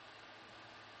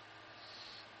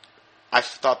 I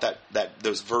thought that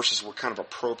those verses were kind of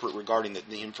appropriate regarding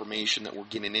the information that we're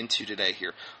getting into today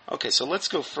here. Okay, so let's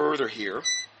go further here.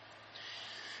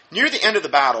 Near the end of the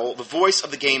battle, the voice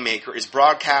of the game maker is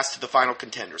broadcast to the final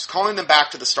contenders, calling them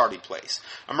back to the starting place.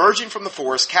 Emerging from the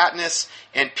forest, Katniss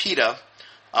and PETA,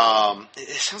 it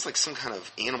sounds like some kind of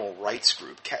animal rights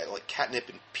group, like Catnip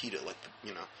and PETA, like,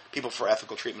 People for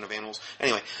Ethical Treatment of Animals.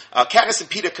 Anyway, Katniss and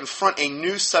PETA confront a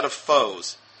new set of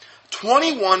foes.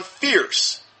 21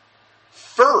 fierce,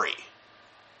 furry,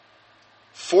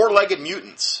 four-legged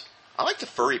mutants. I like the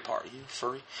furry part. Are you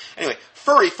furry? Anyway,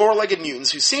 furry, four-legged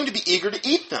mutants who seem to be eager to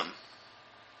eat them.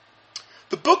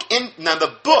 The book,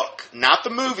 not the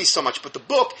movie so much, but the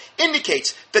book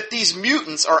indicates that these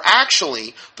mutants are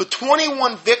actually the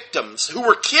 21 victims who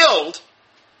were killed,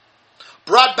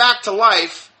 brought back to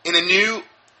life in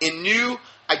new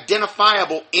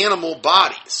identifiable animal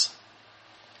bodies.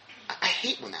 I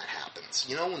hate when that happens.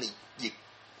 You know, when you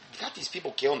got these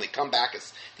people killed and they come back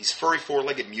as these furry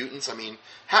four-legged mutants. I mean,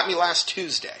 happened to me last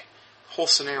Tuesday. Whole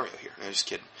scenario here. No, just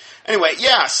kidding. Anyway,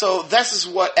 yeah, so this is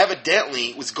what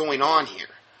evidently was going on here,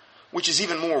 which is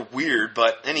even more weird,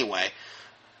 but anyway.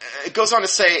 It goes on to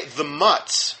say, the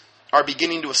mutts are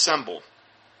beginning to assemble.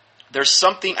 There's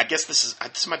something, I guess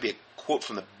this might be a quote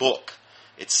from the book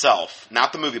itself,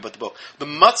 not the movie, but the book. The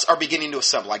mutts are beginning to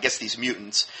assemble, I guess these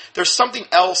mutants. There's something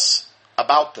else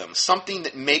about them, something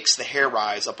that makes the hair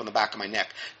rise up on the back of my neck.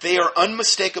 They are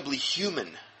unmistakably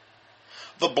human.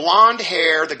 The blonde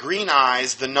hair, the green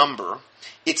eyes, the number,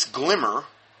 its glimmer,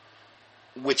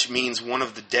 which means one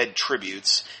of the dead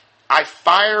tributes. I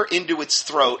fire into its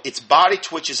throat, its body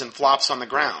twitches and flops on the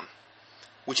ground,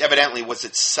 which evidently was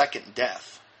its second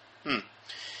death.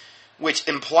 Which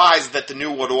implies that the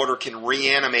New World Order can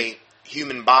reanimate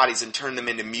human bodies and turn them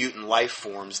into mutant life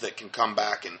forms that can come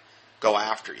back and go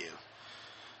after you.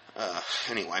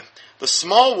 Anyway, the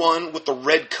small one with the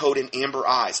red coat and amber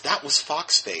eyes, that was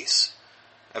Foxface.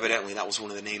 Evidently, that was one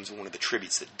of the names of one of the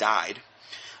tributes that died.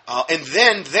 And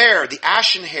then there, the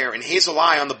ashen hair and hazel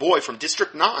eye on the boy from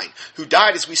District 9, who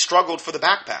died as we struggled for the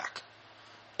backpack.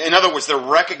 In other words, they're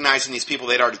recognizing these people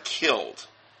they'd already killed.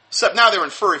 Except now they're in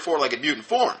furry four-legged mutant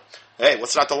form. Hey,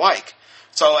 what's not to like?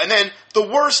 So, and then the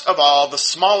worst of all, the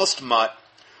smallest mutt,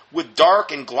 with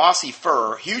dark and glossy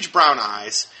fur, huge brown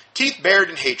eyes, teeth bared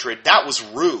in hatred, that was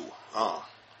Rue. Oh,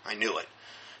 I knew it.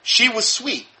 She was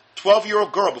sweet,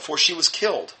 12-year-old girl before she was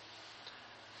killed.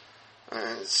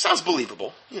 Sounds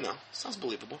believable, sounds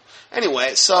believable.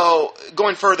 Anyway, so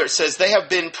going further, it says, they have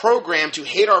been programmed to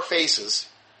hate our faces,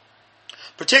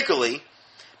 particularly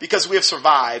because we have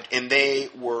survived and they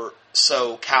were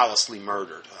so callously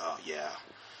murdered. Oh, yeah.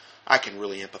 I can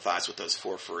really empathize with those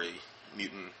four furry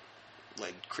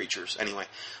mutant-legged creatures. Anyway,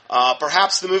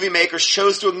 perhaps the movie makers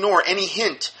chose to ignore any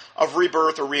hint of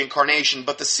rebirth or reincarnation,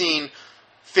 but the scene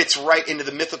fits right into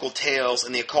the mythical tales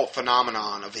and the occult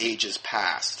phenomenon of ages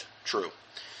past. True.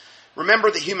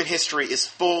 Remember that human history is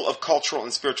full of cultural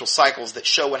and spiritual cycles that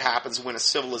show what happens when a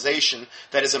civilization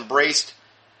that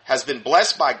has been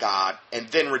blessed by God and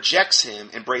then rejects Him,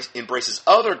 embraces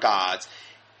other gods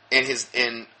and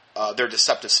their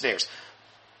deceptive snares.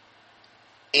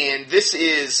 And this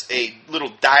is a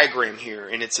little diagram here,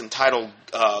 and it's entitled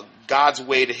God's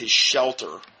Way to His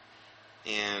Shelter.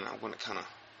 And I'm going to kind of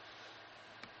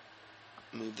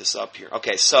move this up here.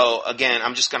 Okay, so again,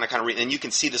 I'm just going to kind of read, and you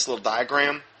can see this little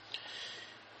diagram.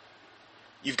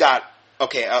 You've got,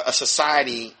 a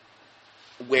society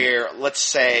where, let's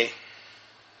say,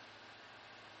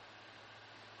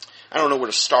 I don't know where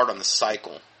to start on the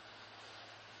cycle.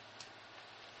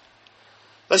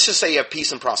 Let's just say you have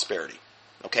peace and prosperity,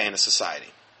 in a society.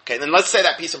 Okay, then let's say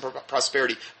that peace and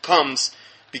prosperity comes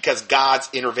because God's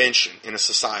intervention in a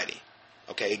society.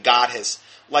 Okay, God has,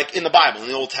 like in the Bible, in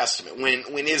the Old Testament,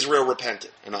 when Israel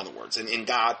repented, in other words, and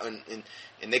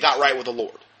they got right with the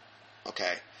Lord.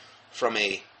 Okay, from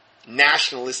a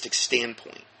nationalistic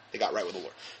standpoint, they got right with the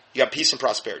Lord. You got peace and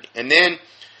prosperity. And then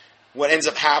what ends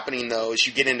up happening, though, is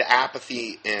you get into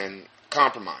apathy and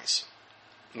compromise,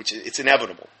 which it's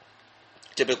inevitable,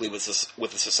 typically with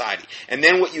a society. And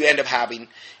then what you end up having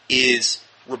is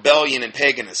rebellion and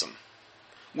paganism,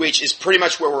 which is pretty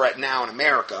much where we're at now in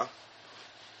America.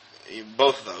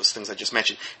 Both of those things I just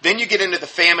mentioned. Then you get into the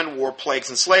famine, war, plagues,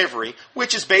 and slavery,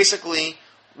 which is basically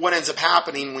what ends up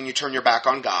happening when you turn your back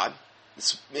on God.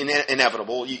 It's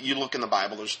inevitable. You look in the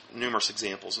Bible, there's numerous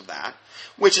examples of that,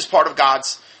 which is part of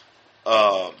God's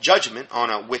judgment on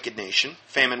a wicked nation,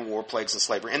 famine, war, plagues, and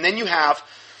slavery. And then you have,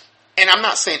 and I'm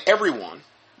not saying everyone,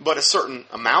 but a certain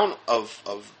amount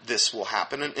of this will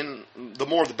happen, and the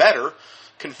more the better,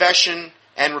 confession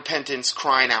and repentance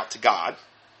crying out to God.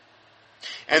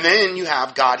 And then you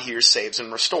have God hears, saves,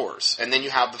 and restores. And then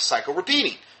you have the cycle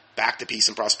repeating, back to peace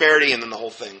and prosperity, and then the whole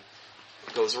thing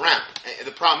goes around. And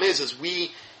the problem is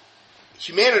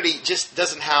humanity just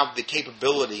doesn't have the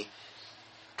capability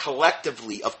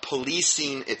collectively of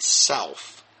policing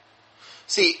itself.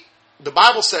 See, the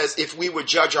Bible says if we would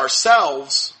judge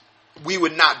ourselves, we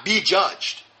would not be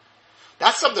judged.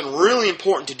 That's something really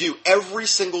important to do every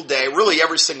single day, really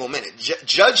every single minute.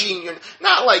 Judging,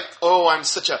 not like, oh, I'm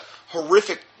such a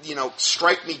horrific,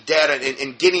 strike me dead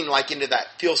and getting like into that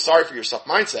feel sorry for yourself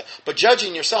mindset, but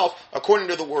judging yourself according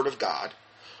to the Word of God,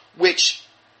 which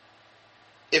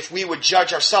if we would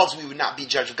judge ourselves, we would not be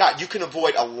judged of God. You can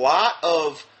avoid a lot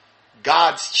of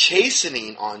God's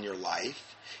chastening on your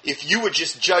life if you would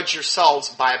just judge yourselves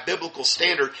by a biblical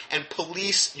standard and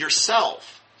police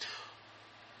yourself.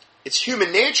 It's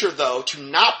human nature, though, to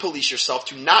not police yourself,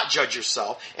 to not judge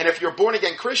yourself. And if you're a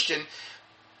born-again Christian,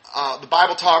 the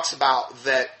Bible talks about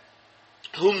that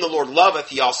whom the Lord loveth,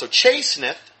 he also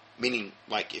chasteneth, meaning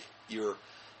like if you're,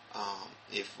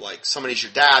 if like somebody's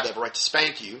your dad, they have a right to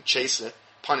spank you, chasteneth,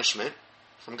 punishment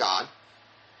from God.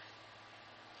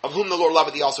 Of whom the Lord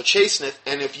loveth, he also chasteneth,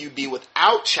 and if you be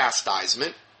without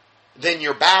chastisement, then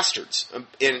you're bastards.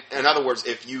 In other words,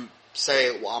 if you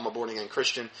say, well, I'm a born-again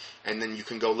Christian, and then you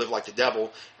can go live like the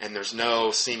devil, and there's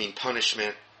no seeming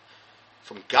punishment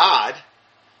from God,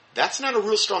 that's not a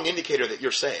real strong indicator that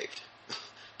you're saved.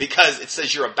 Because it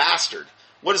says you're a bastard.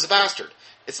 What is a bastard?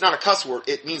 It's not a cuss word.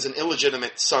 It means an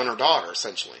illegitimate son or daughter,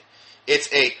 essentially. It's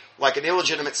like an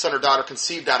illegitimate son or daughter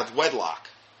conceived out of wedlock.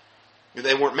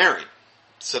 They weren't married,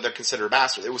 so they're considered a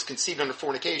bastard. It was conceived under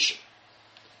fornication.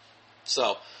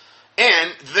 So,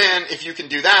 and then if you can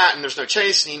do that and there's no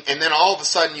chastening, and then all of a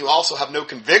sudden you also have no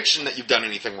conviction that you've done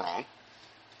anything wrong,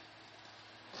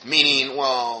 meaning,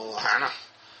 well, I don't know,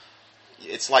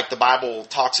 it's like the Bible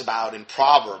talks about in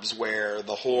Proverbs where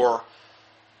the whore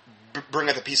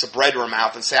bringeth a piece of bread to her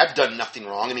mouth and say, I've done nothing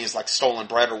wrong, and he's like stolen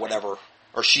bread or whatever,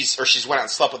 or she's went out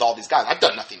and slept with all these guys. I've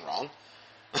done nothing wrong.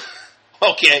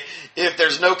 Okay, if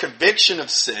there's no conviction of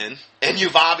sin, and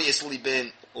you've obviously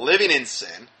been living in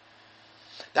sin,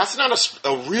 that's not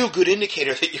a real good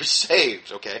indicator that you're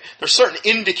saved, okay? There's certain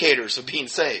indicators of being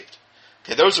saved.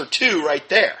 Okay, those are two right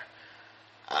there.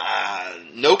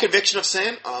 No conviction of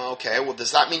sin? Okay, well,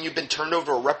 does that mean you've been turned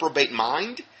over a reprobate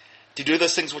mind to do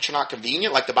those things which are not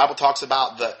convenient? Like the Bible talks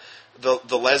about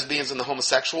the lesbians and the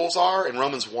homosexuals are in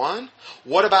Romans 1?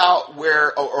 What about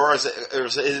where, or is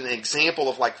an example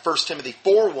of like 1 Timothy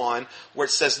 4:1, where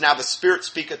it says, now the Spirit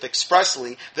speaketh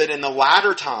expressly that in the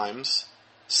latter times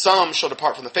some shall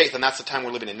depart from the faith, and that's the time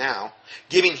we're living in now,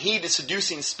 giving heed to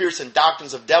seducing spirits and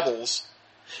doctrines of devils,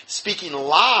 speaking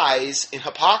lies in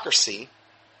hypocrisy,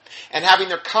 and having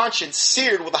their conscience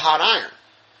seared with a hot iron.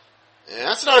 And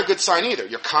that's not a good sign either.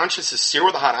 Your conscience is seared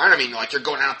with a hot iron. I mean, like you're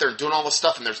going out there and doing all this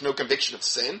stuff and there's no conviction of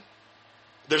sin.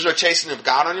 There's no chastening of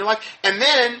God on your life. And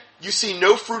then you see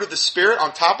no fruit of the Spirit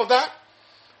on top of that.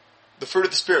 The fruit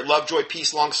of the Spirit, love, joy,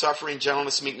 peace, long-suffering,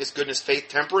 gentleness, meekness, goodness, faith,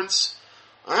 temperance.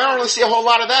 I don't really see a whole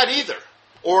lot of that either.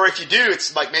 Or if you do,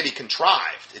 it's like maybe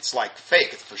contrived. It's like fake.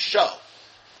 It's for show.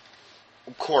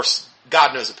 Of course,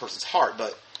 God knows a person's heart,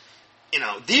 but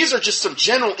these are just some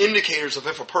general indicators of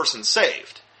if a person's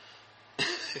saved.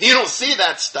 If you don't see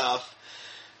that stuff,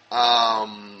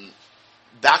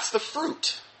 that's the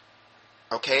fruit.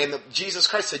 Okay, and Jesus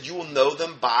Christ said, you will know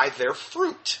them by their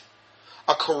fruit.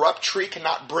 A corrupt tree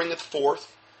cannot bringeth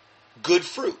forth good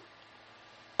fruit.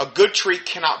 A good tree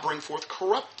cannot bring forth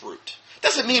corrupt fruit.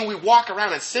 Doesn't mean we walk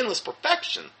around in sinless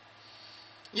perfection.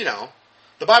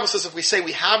 The Bible says if we say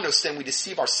we have no sin, we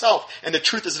deceive ourselves, and the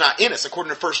truth is not in us,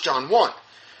 according to 1 John 1.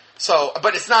 So,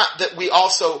 but it's not that we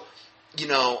also,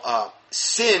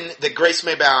 sin that grace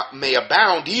may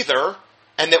abound either,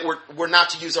 and that we're not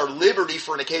to use our liberty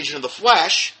for an occasion of the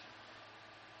flesh.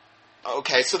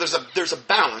 Okay, so there's a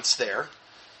balance there.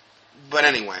 But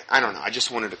anyway, I don't know. I just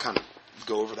wanted to kind of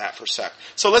go over that for a sec.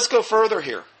 So let's go further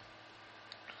here.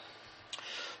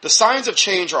 The signs of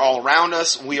change are all around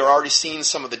us. We are already seeing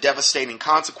some of the devastating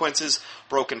consequences: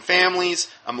 broken families,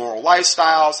 immoral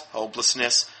lifestyles,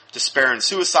 hopelessness, despair and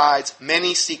suicides.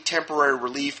 Many seek temporary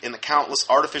relief in the countless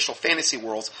artificial fantasy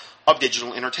worlds of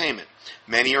digital entertainment.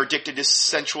 Many are addicted to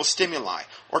sensual stimuli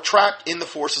or trapped in the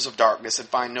forces of darkness and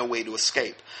find no way to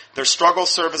escape. Their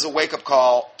struggles serve as a wake-up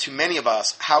call to many of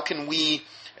us. How can we,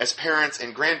 as parents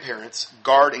and grandparents,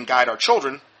 guard and guide our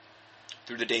children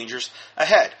through the dangers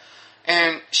ahead?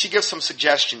 And she gives some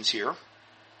suggestions here.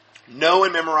 Know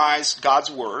and memorize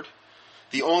God's Word,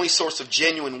 the only source of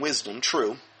genuine wisdom,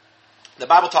 true. The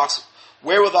Bible talks,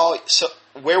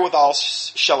 wherewithal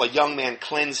shall a young man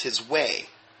cleanse his way?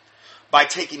 By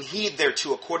taking heed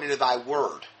thereto according to thy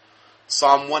word.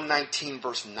 Psalm 119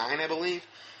 verse 9, I believe.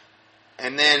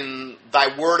 And then,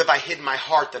 thy word have I hid in my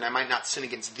heart that I might not sin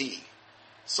against thee.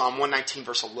 Psalm 119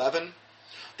 verse 11.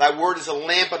 Thy word is a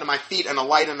lamp unto my feet and a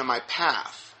light unto my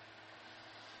path.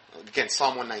 Again,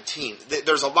 Psalm 119.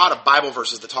 There's a lot of Bible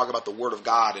verses that talk about the word of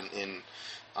God and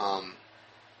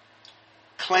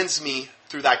cleanse me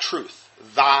through thy truth.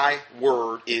 Thy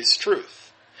word is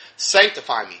truth.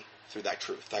 Sanctify me through thy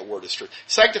truth. Thy word is truth.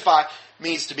 Sanctify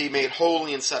means to be made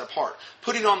holy and set apart.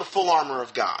 Putting on the full armor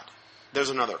of God. There's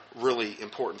another really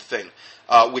important thing,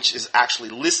 which is actually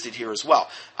listed here as well.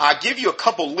 I'll give you a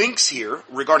couple links here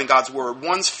regarding God's Word.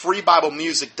 One's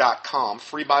freebiblemusic.com,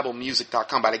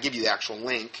 freebiblemusic.com, but I give you the actual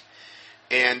link.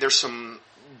 And there's some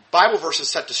Bible verses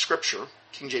set to Scripture,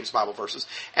 King James Bible verses.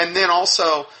 And then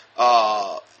also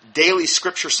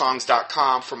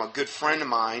dailyscripturesongs.com from a good friend of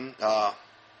mine,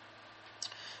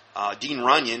 Dean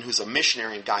Runyon, who's a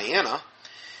missionary in Guyana.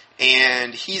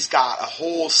 And he's got a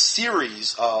whole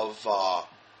series of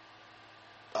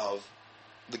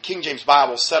the King James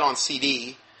Bible set on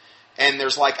CD, and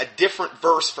there's like a different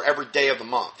verse for every day of the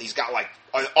month. He's got like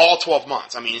all 12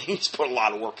 months. I mean, he's put a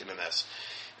lot of work into this.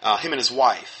 Him and his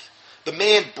wife. The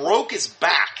man broke his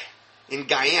back in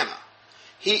Guyana.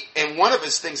 And one of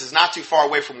his things is not too far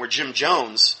away from where Jim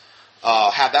Jones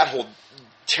had that whole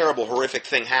terrible, horrific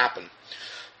thing happen.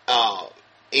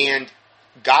 And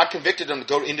God convicted him to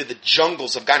go into the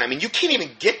jungles of Guyana. I mean, you can't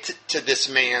even get to this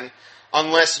man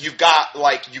unless you've got,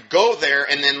 like, you go there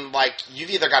and then, like, you've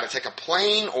either got to take a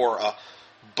plane or a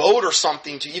boat or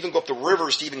something to even go up the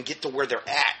rivers to even get to where they're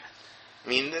at. I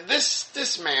mean,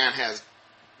 this man has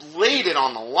laid it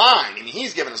on the line. I mean,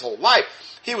 he's given his whole life.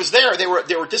 He was there. They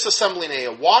were disassembling a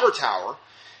water tower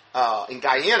in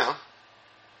Guyana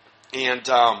and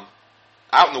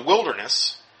out in the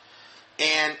wilderness.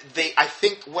 And I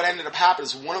think what ended up happening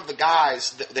is one of the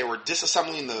guys, they were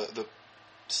disassembling the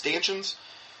stanchions.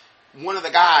 One of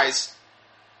the guys,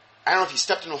 I don't know if he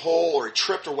stepped in a hole or he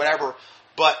tripped or whatever,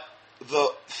 but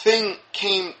the thing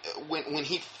came, when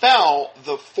he fell,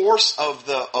 the force of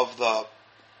the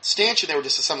stanchion they were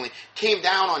disassembling came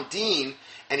down on Dean,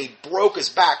 and he broke his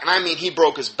back. And I mean, he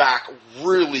broke his back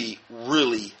really,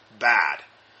 really bad.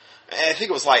 And I think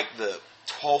it was like the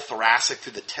 12th thoracic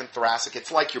through the 10th thoracic.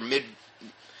 It's like your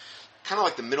kind of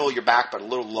like the middle of your back, but a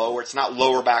little lower. It's not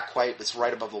lower back quite, but it's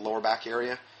right above the lower back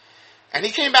area. And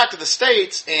he came back to the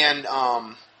States, and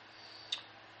I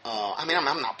mean,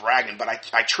 I'm not bragging, but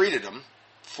I treated him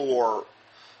for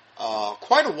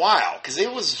quite a while, because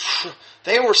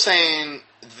they were saying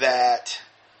that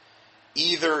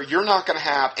either you're not going to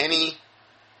have any,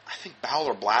 I think, bowel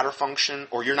or bladder function,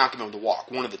 or you're not going to be able to walk,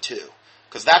 one of the two,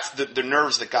 because that's the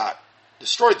nerves that got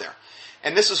destroyed there.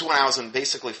 And this is when I was in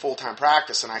basically full-time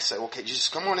practice, and I said, okay,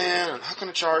 just come on in, I'm not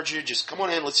going to charge you, just come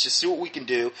on in, let's just see what we can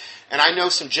do. And I know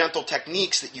some gentle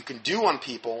techniques that you can do on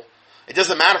people. It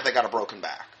doesn't matter if they got a broken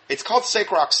back. It's called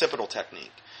sacro-occipital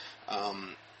technique.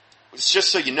 It's just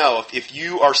so you know, if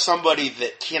you are somebody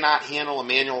that cannot handle a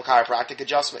manual chiropractic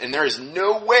adjustment, and there is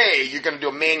no way you're going to do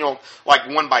a manual, like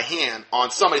one by hand,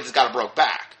 on somebody that's got a broke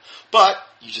back. But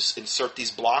you just insert these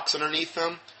blocks underneath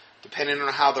them, depending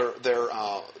on how their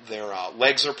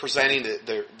legs are presenting.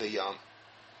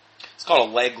 It's called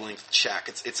a leg length check.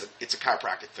 It's a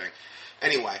chiropractic thing.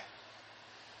 Anyway,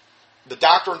 the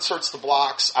doctor inserts the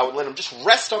blocks. I would let him just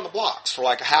rest on the blocks for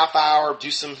like a half hour, do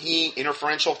some heat,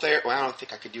 interferential therapy. Well, I don't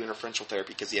think I could do interferential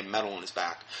therapy because he had metal in his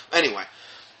back. Anyway,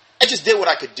 I just did what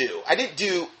I could do. I didn't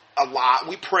do a lot.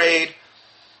 We prayed.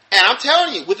 And I'm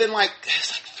telling you, within like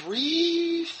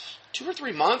 2 or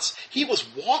 3 months, he was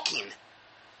walking.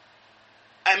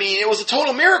 I mean, it was a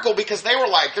total miracle because they were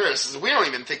like, we don't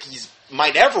even think he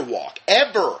might ever walk.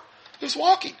 Ever. He was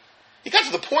walking. He got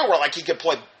to the point where like he could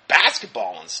play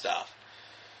basketball and stuff.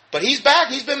 But he's back.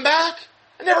 He's been back.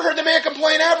 I never heard the man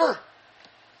complain ever.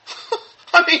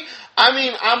 I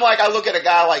mean, I look at a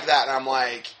guy like that and I'm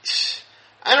like,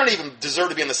 I don't even deserve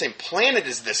to be on the same planet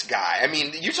as this guy. I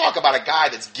mean, you talk about a guy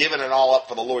that's given it all up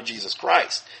for the Lord Jesus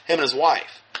Christ. Him and his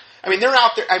wife. I mean, they're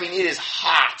out there. I mean, it is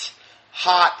hot.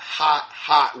 Hot, hot,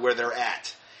 hot where they're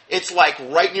at. It's like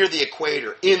right near the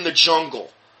equator, in the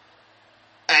jungle.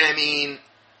 And I mean,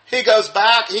 he goes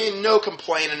back, he ain't no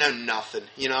complaining, no nothing.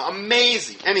 You know,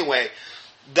 amazing. Anyway,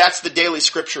 that's the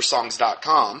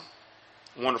dailyscripturesongs.com.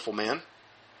 Wonderful man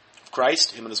of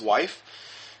Christ, him and his wife.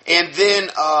 And then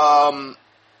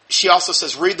she also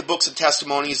says, read the books and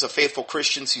testimonies of faithful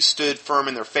Christians who stood firm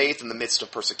in their faith in the midst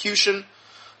of persecution.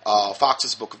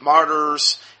 Fox's Book of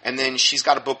Martyrs, and then she's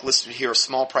got a book listed here, A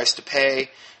Small Price to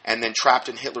Pay, and then Trapped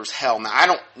in Hitler's Hell.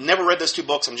 Now, never read those two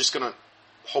books. I'm just gonna,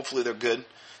 hopefully they're good.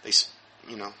 They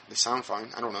sound fine.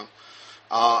 I don't know.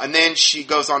 And then she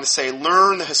goes on to say,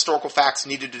 learn the historical facts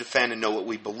needed to defend and know what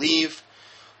we believe.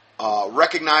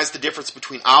 Recognize the difference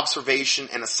between observation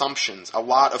and assumptions. A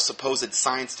lot of supposed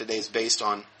science today is based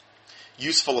on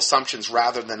useful assumptions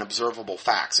rather than observable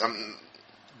facts.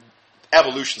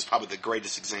 Evolution is probably the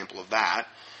greatest example of that.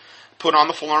 Put on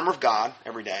the full armor of God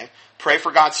every day. Pray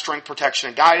for God's strength, protection,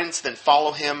 and guidance. Then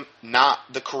follow Him, not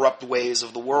the corrupt ways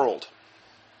of the world.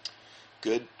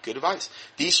 Good advice.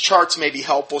 These charts may be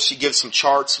helpful. She gives some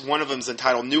charts. One of them is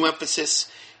entitled New Emphasis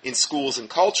in Schools and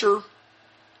Culture.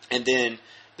 And then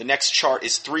the next chart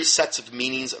is 3 sets of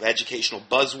meanings of educational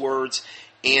buzzwords.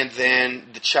 And then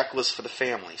the checklist for the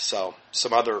family. So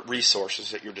some other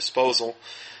resources at your disposal.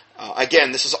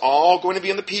 Again, this is all going to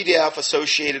be in the PDF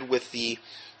associated with the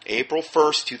April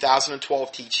 1st,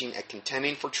 2012 teaching at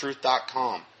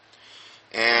contendingfortruth.com.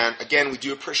 And again, we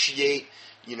do appreciate,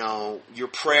 your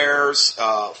prayers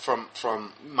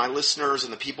from my listeners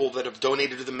and the people that have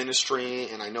donated to the ministry.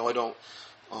 And I know I don't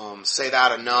say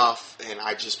that enough. And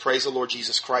I just praise the Lord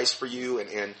Jesus Christ for you.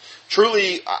 And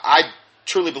truly, I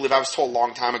truly believe, I was told a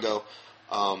long time ago,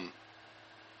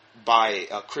 by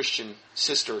a Christian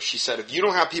sister, she said, if you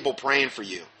don't have people praying for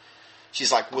you,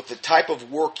 she's like, with the type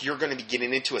of work you're going to be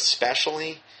getting into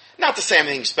especially, not to say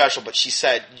anything special, but she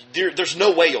said, there's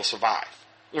no way you'll survive.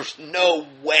 There's no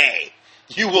way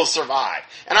you will survive.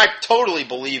 And I totally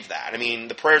believe that. I mean,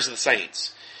 the prayers of the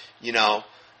saints, and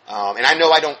I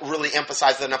know I don't really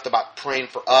emphasize that enough about praying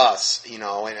for us, and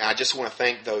I just want to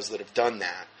thank those that have done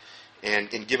that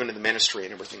and given to the ministry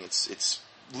and everything. It's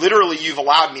literally, you've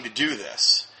allowed me to do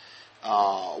this.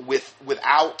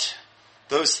 Without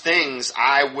those things,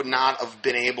 I would not have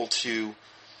been able to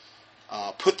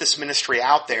put this ministry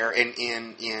out there and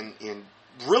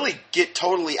really get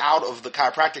totally out of the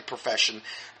chiropractic profession.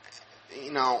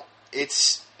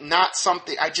 It's not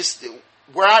something,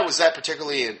 where I was at,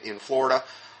 particularly in Florida,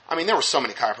 I mean, there were so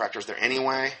many chiropractors there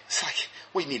anyway. It's like,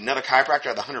 you need another chiropractor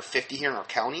out of the 150 here in our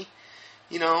county,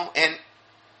 and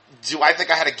do I think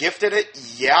I had a gift at it?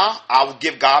 Yeah, I will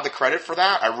give God the credit for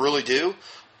that. I really do.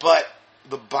 But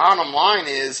the bottom line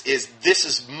is this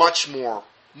is much more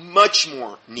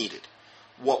needed,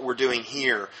 what we're doing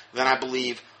here, than I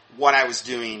believe what I was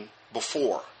doing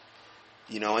before.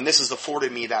 And this has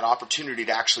afforded me that opportunity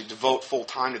to actually devote full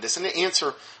time to this. And to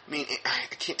answer,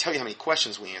 I can't tell you how many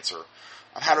questions we answer.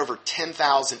 I've had over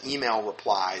 10,000 email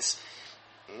replies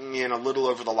in a little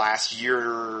over the last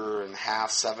year and a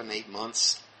half, 7-8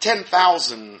 months.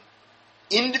 10,000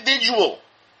 individual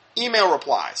email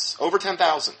replies. Over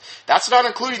 10,000. That's not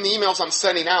including the emails I'm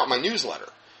sending out in my newsletter.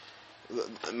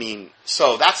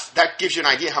 So that gives you an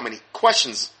idea how many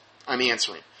questions I'm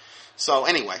answering. So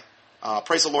anyway,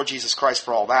 praise the Lord Jesus Christ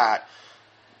for all that.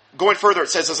 Going further, it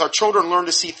says, as our children learn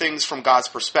to see things from God's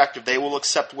perspective, they will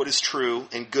accept what is true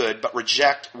and good, but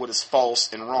reject what is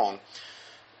false and wrong.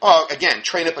 Again,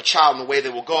 train up a child in the way they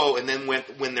will go, and then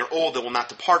when they're old, they will not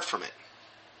depart from it.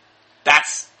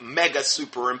 That's mega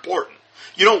super important.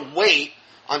 You don't wait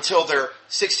until they're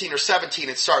 16 or 17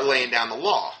 and start laying down the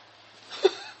law.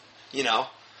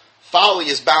 Folly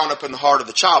is bound up in the heart of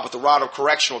the child, but the rod of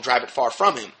correction will drive it far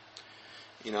from him.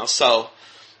 So,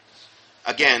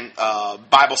 again,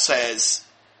 Bible says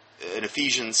in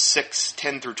Ephesians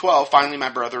 6:10-12, finally, my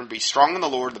brethren, be strong in the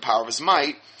Lord, the power of His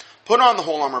might. Put on the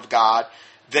whole armor of God,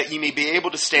 that ye may be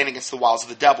able to stand against the wiles of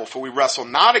the devil. For we wrestle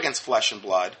not against flesh and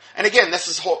blood. And again, this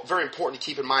is very important to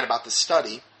keep in mind about this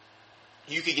study.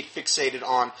 You could get fixated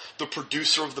on the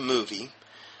producer of the movie,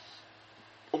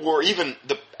 or even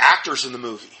the actors in the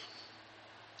movie.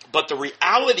 But the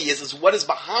reality is what is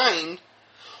behind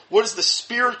What are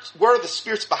the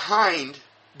spirits behind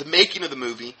the making of the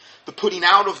movie, the putting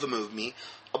out of the movie,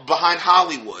 behind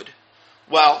Hollywood?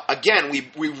 Well, again,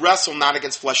 we wrestle not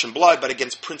against flesh and blood, but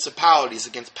against principalities,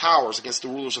 against powers, against the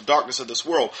rulers of darkness of this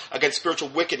world, against spiritual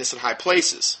wickedness in high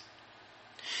places.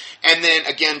 And then,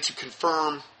 again, to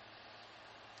confirm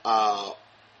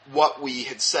what we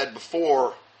had said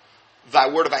before, thy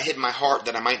word have I hid in my heart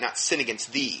that I might not sin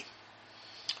against thee.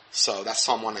 So that's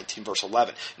Psalm 119, verse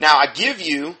 11. Now, I give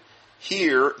you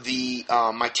here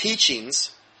my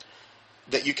teachings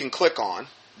that you can click on,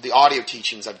 the audio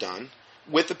teachings I've done,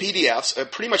 with the PDFs.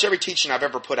 Pretty much every teaching I've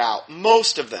ever put out,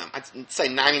 most of them, I'd say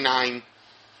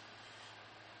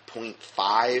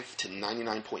 99.5 to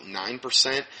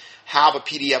 99.9%, have a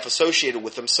PDF associated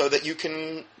with them so that you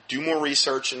can do more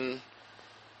research and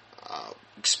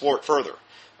explore it further.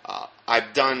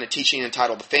 I've done a teaching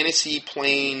entitled The Fantasy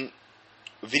Playing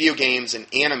Video Games and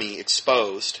Anime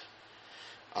Exposed.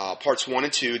 Parts 1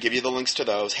 and 2, give you the links to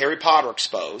those. Harry Potter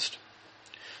Exposed,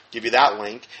 give you that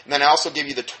link. And then I also give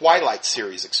you the Twilight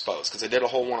series Exposed, because I did a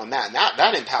whole one on that. And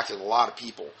that impacted a lot of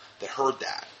people that heard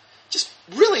that. Just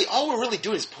really, all we're really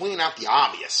doing is pointing out the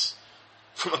obvious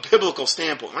from a biblical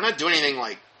standpoint. We're not doing anything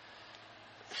like,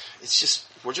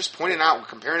 we're just pointing out, we're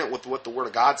comparing it with what the Word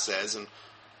of God says, and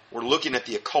we're looking at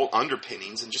the occult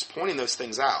underpinnings and just pointing those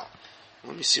things out.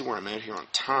 Let me see where I'm at here on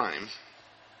time.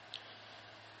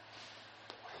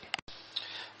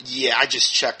 Yeah, I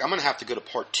just checked. I'm going to have to go to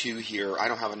part 2 here. I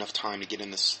don't have enough time to get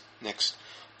in this next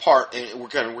part. And we're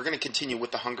going to continue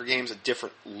with the Hunger Games, a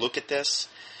different look at this.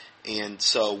 And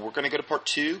so we're going to go to part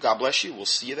 2. God bless you. We'll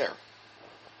see you there.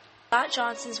 Scott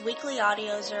Johnson's weekly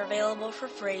audios are available for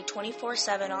free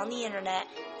 24/7 on the internet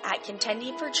at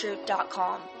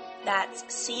contendingfortruth.com. That's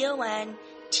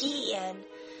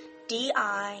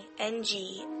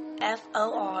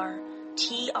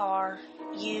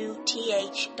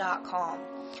CONTENDINGFORTRUTH.com.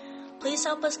 Please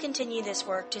help us continue this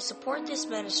work. To support this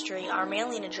ministry, our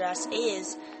mailing address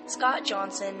is Scott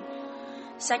Johnson,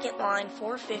 2nd line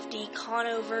 450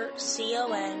 Conover,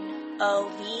 CONOVR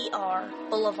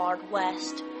Boulevard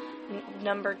West,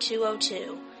 number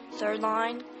 202. 3rd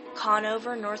line,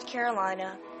 Conover, North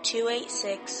Carolina,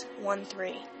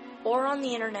 28613. Or on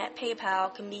the internet,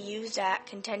 PayPal can be used at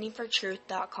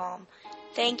contendingfortruth.com.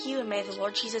 Thank you, and may the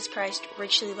Lord Jesus Christ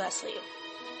richly bless you.